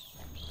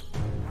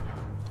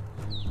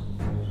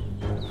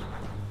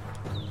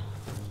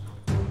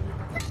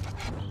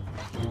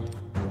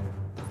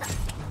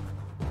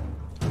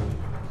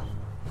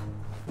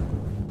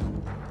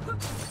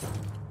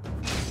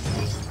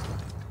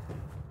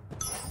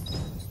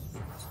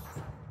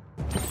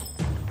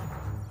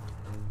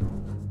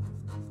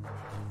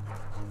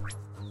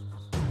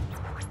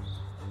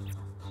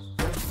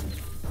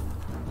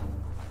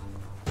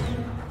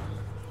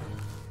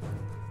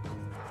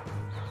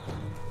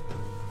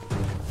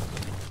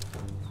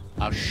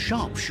 A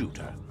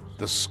sharpshooter.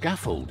 The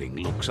scaffolding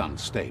looks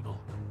unstable.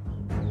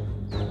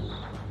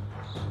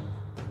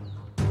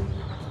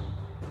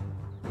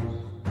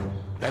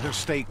 Better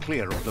stay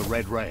clear of the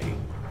red ray.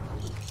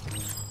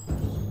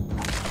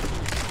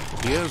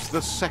 Here's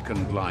the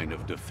second line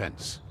of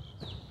defense.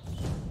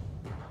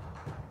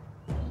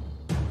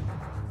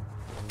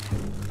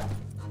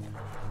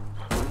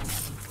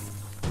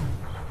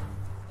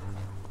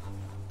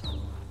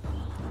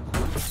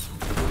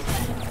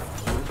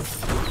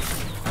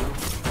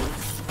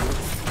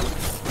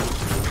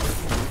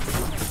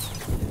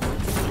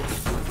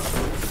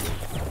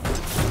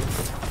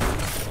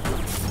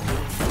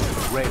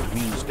 Red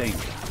means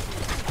danger.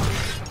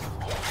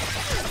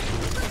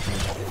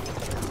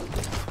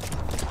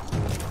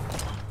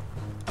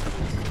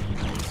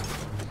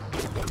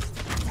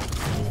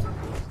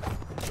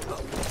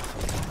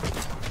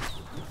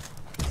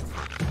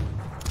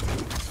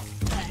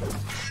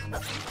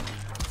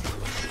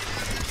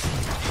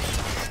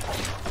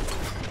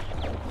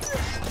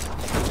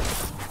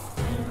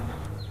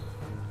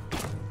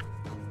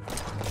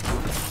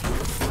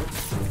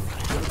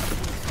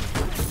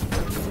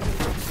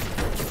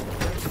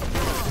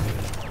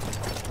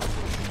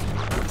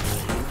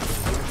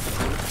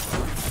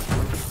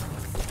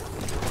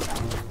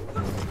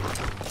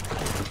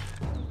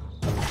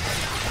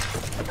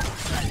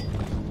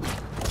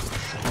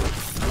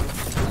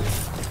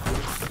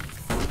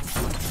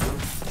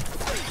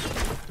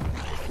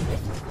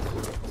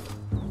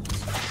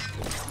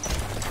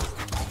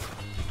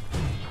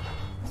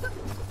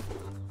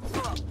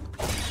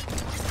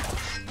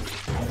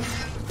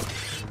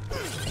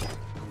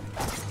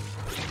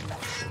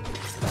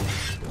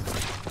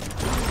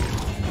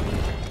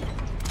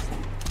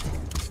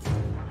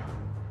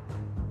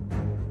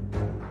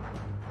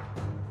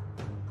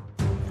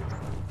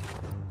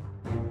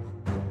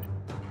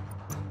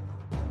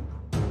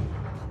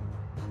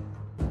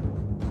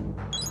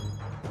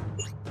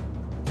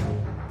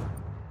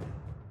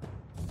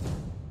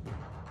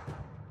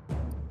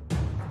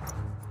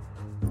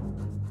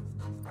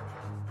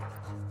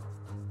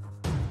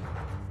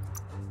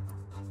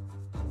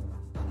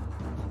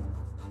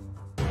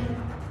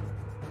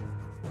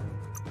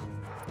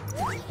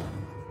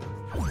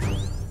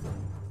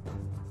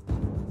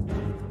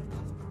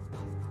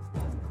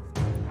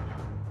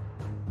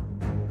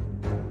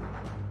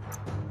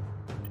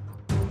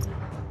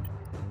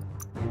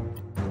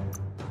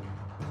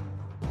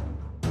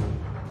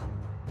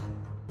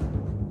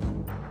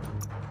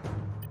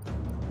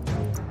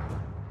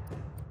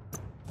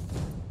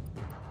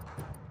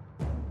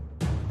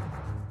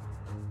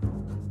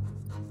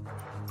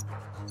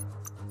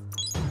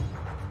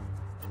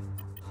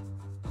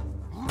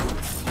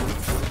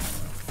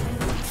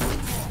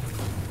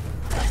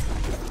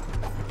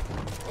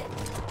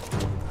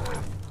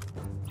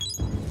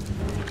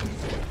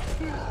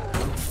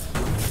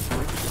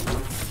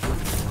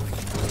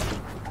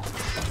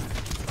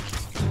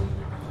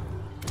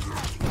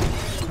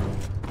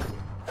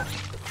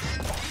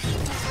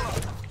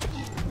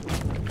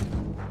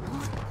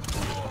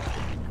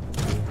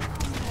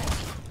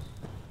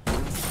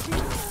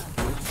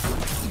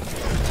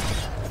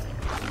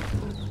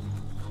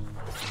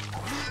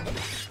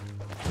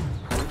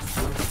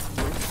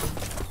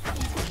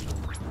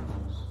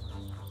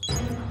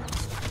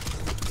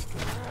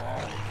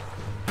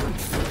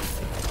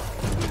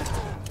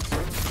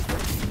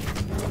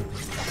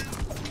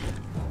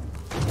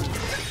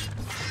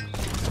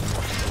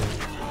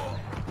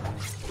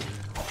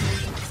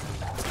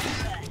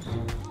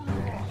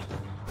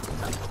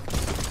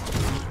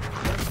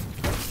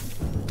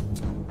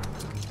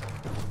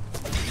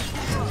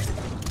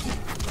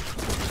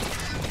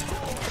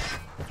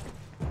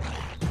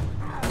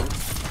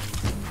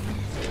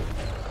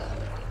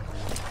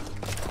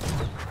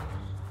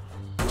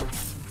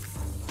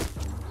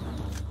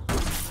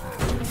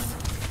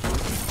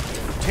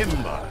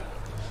 Timber!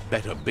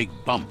 Bet a big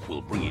bump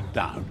will bring it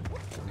down.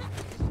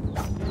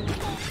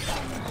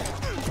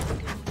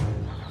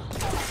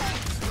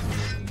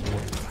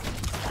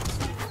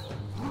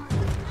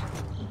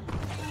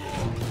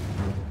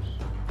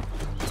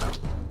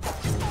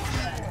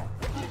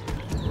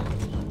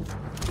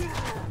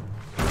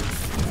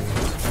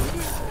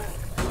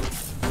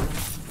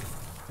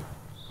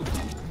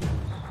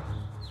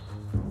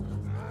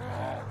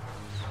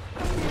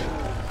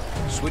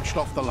 Switched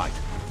off the light.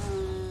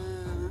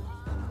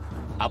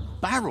 A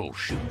barrel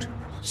shoot.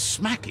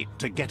 Smack it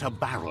to get a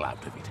barrel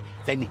out of it.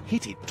 Then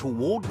hit it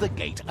toward the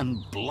gate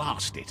and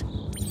blast it.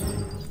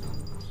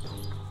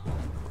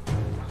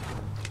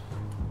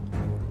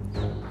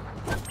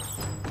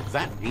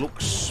 That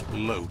looks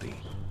splody.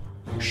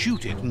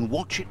 Shoot it and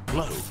watch it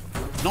blow.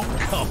 Not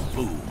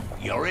kaboom.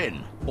 You're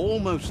in.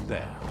 Almost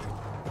there.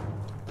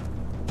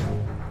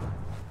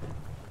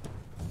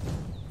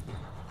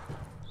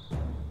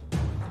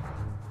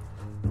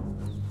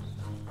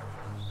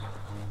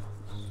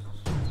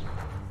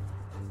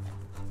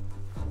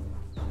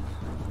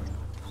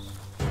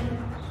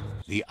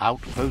 The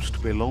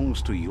outpost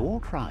belongs to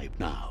your tribe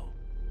now.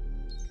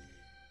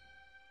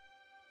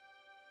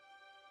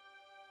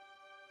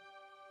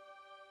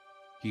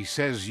 He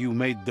says you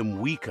made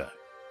them weaker,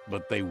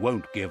 but they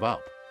won't give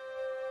up.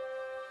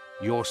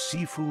 Your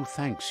Sifu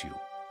thanks you.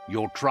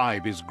 Your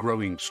tribe is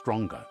growing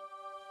stronger.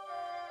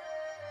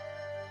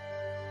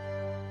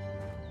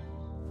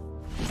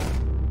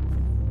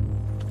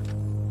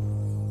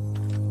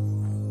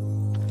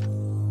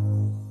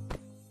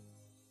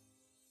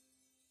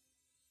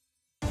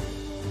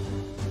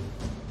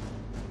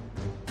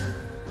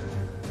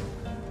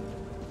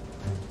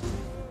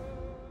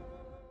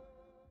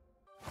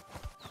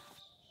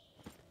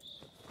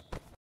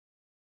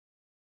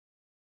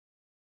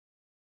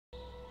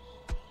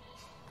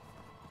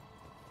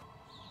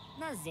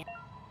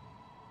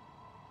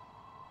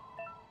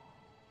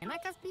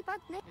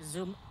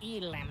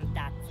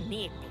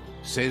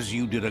 Says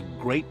you did a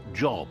great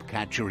job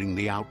capturing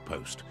the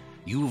outpost.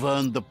 You've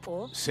earned the...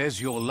 Says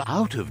you're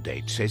out of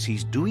date. Says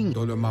he's doing...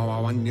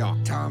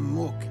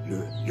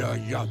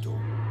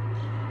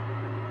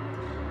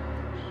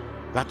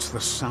 That's the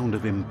sound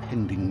of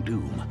impending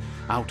doom.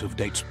 Out of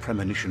date's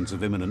premonitions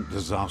of imminent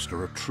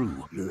disaster are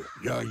true.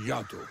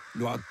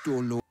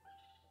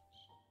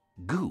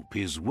 Goop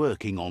is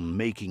working on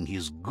making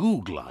his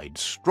goo glide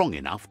strong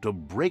enough to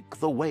break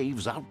the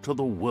waves out to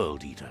the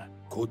World Eater.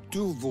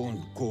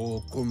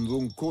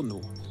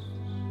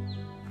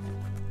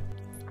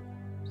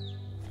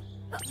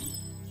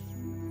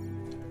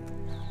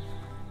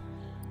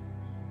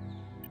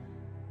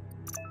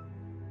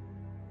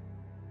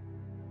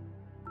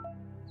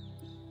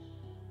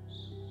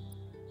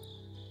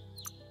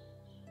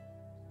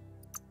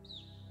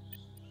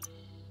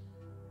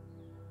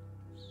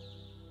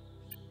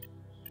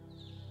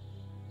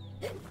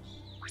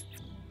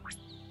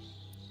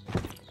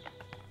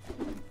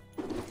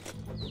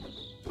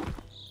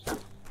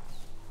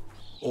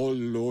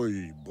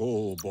 Oloi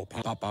bobo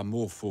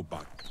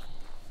papamofobak.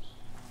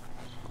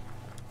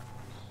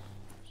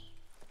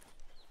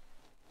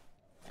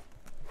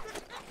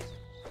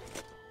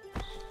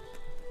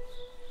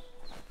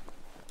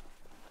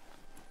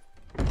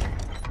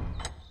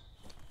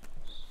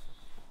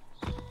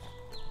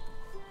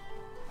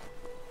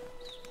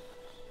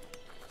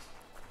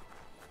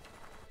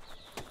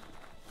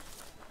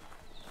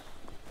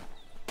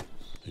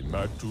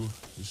 Himatu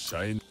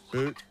sein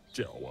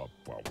jawa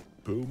pau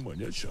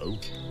show.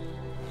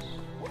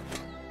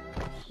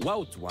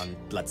 Wout one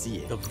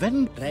platsier. The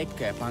vent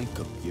Reke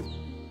pankupju.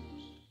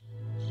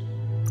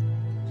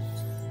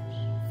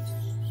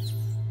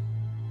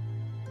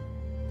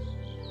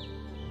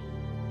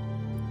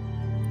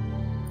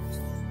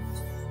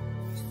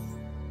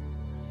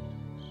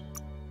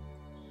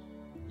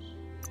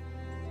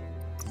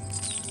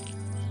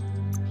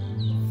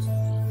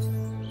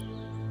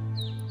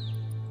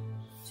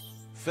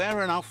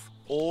 Fair enough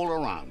all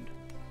around.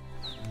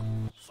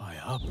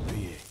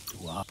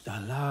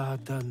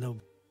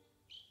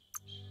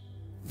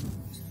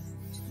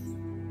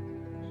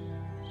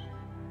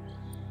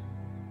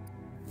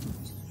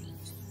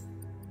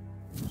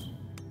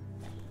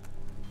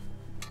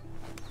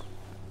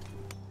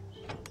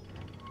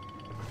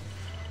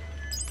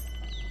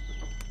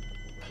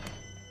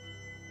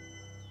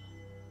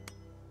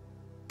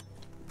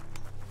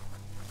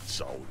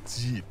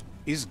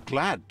 Is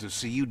glad to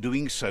see you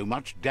doing so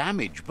much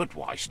damage, but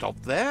why stop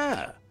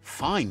there?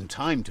 Fine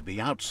time to be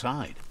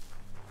outside.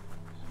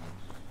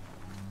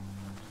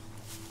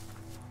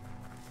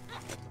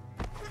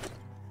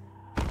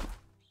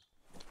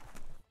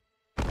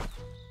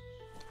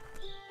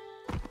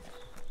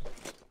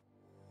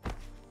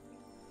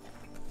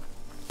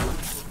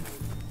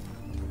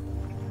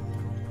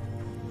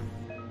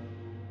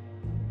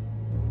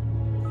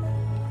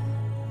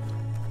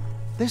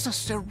 There's a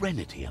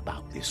serenity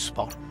about this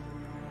spot.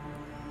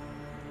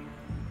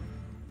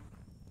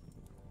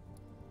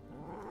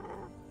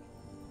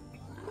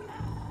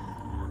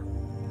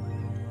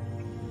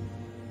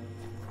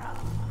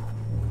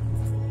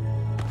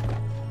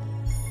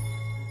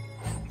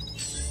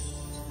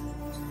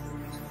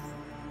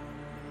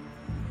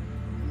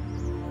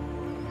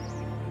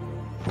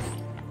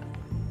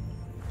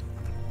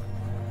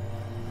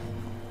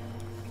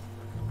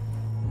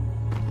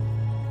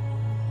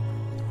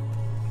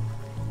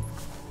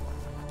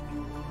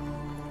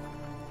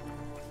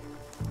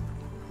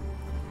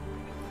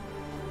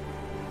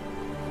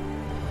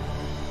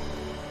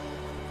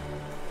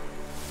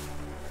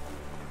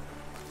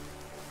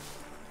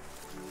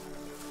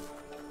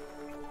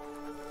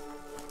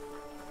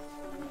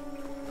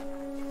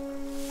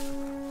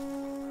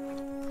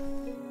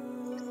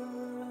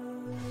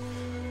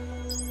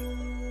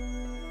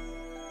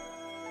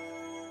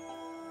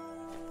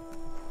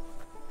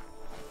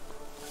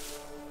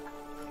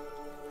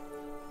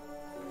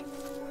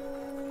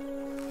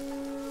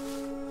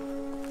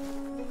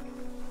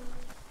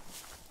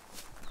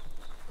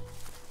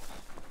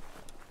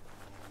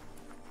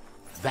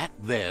 That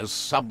there's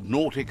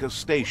Subnautica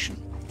Station.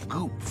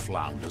 Goop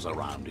flounders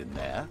around in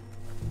there.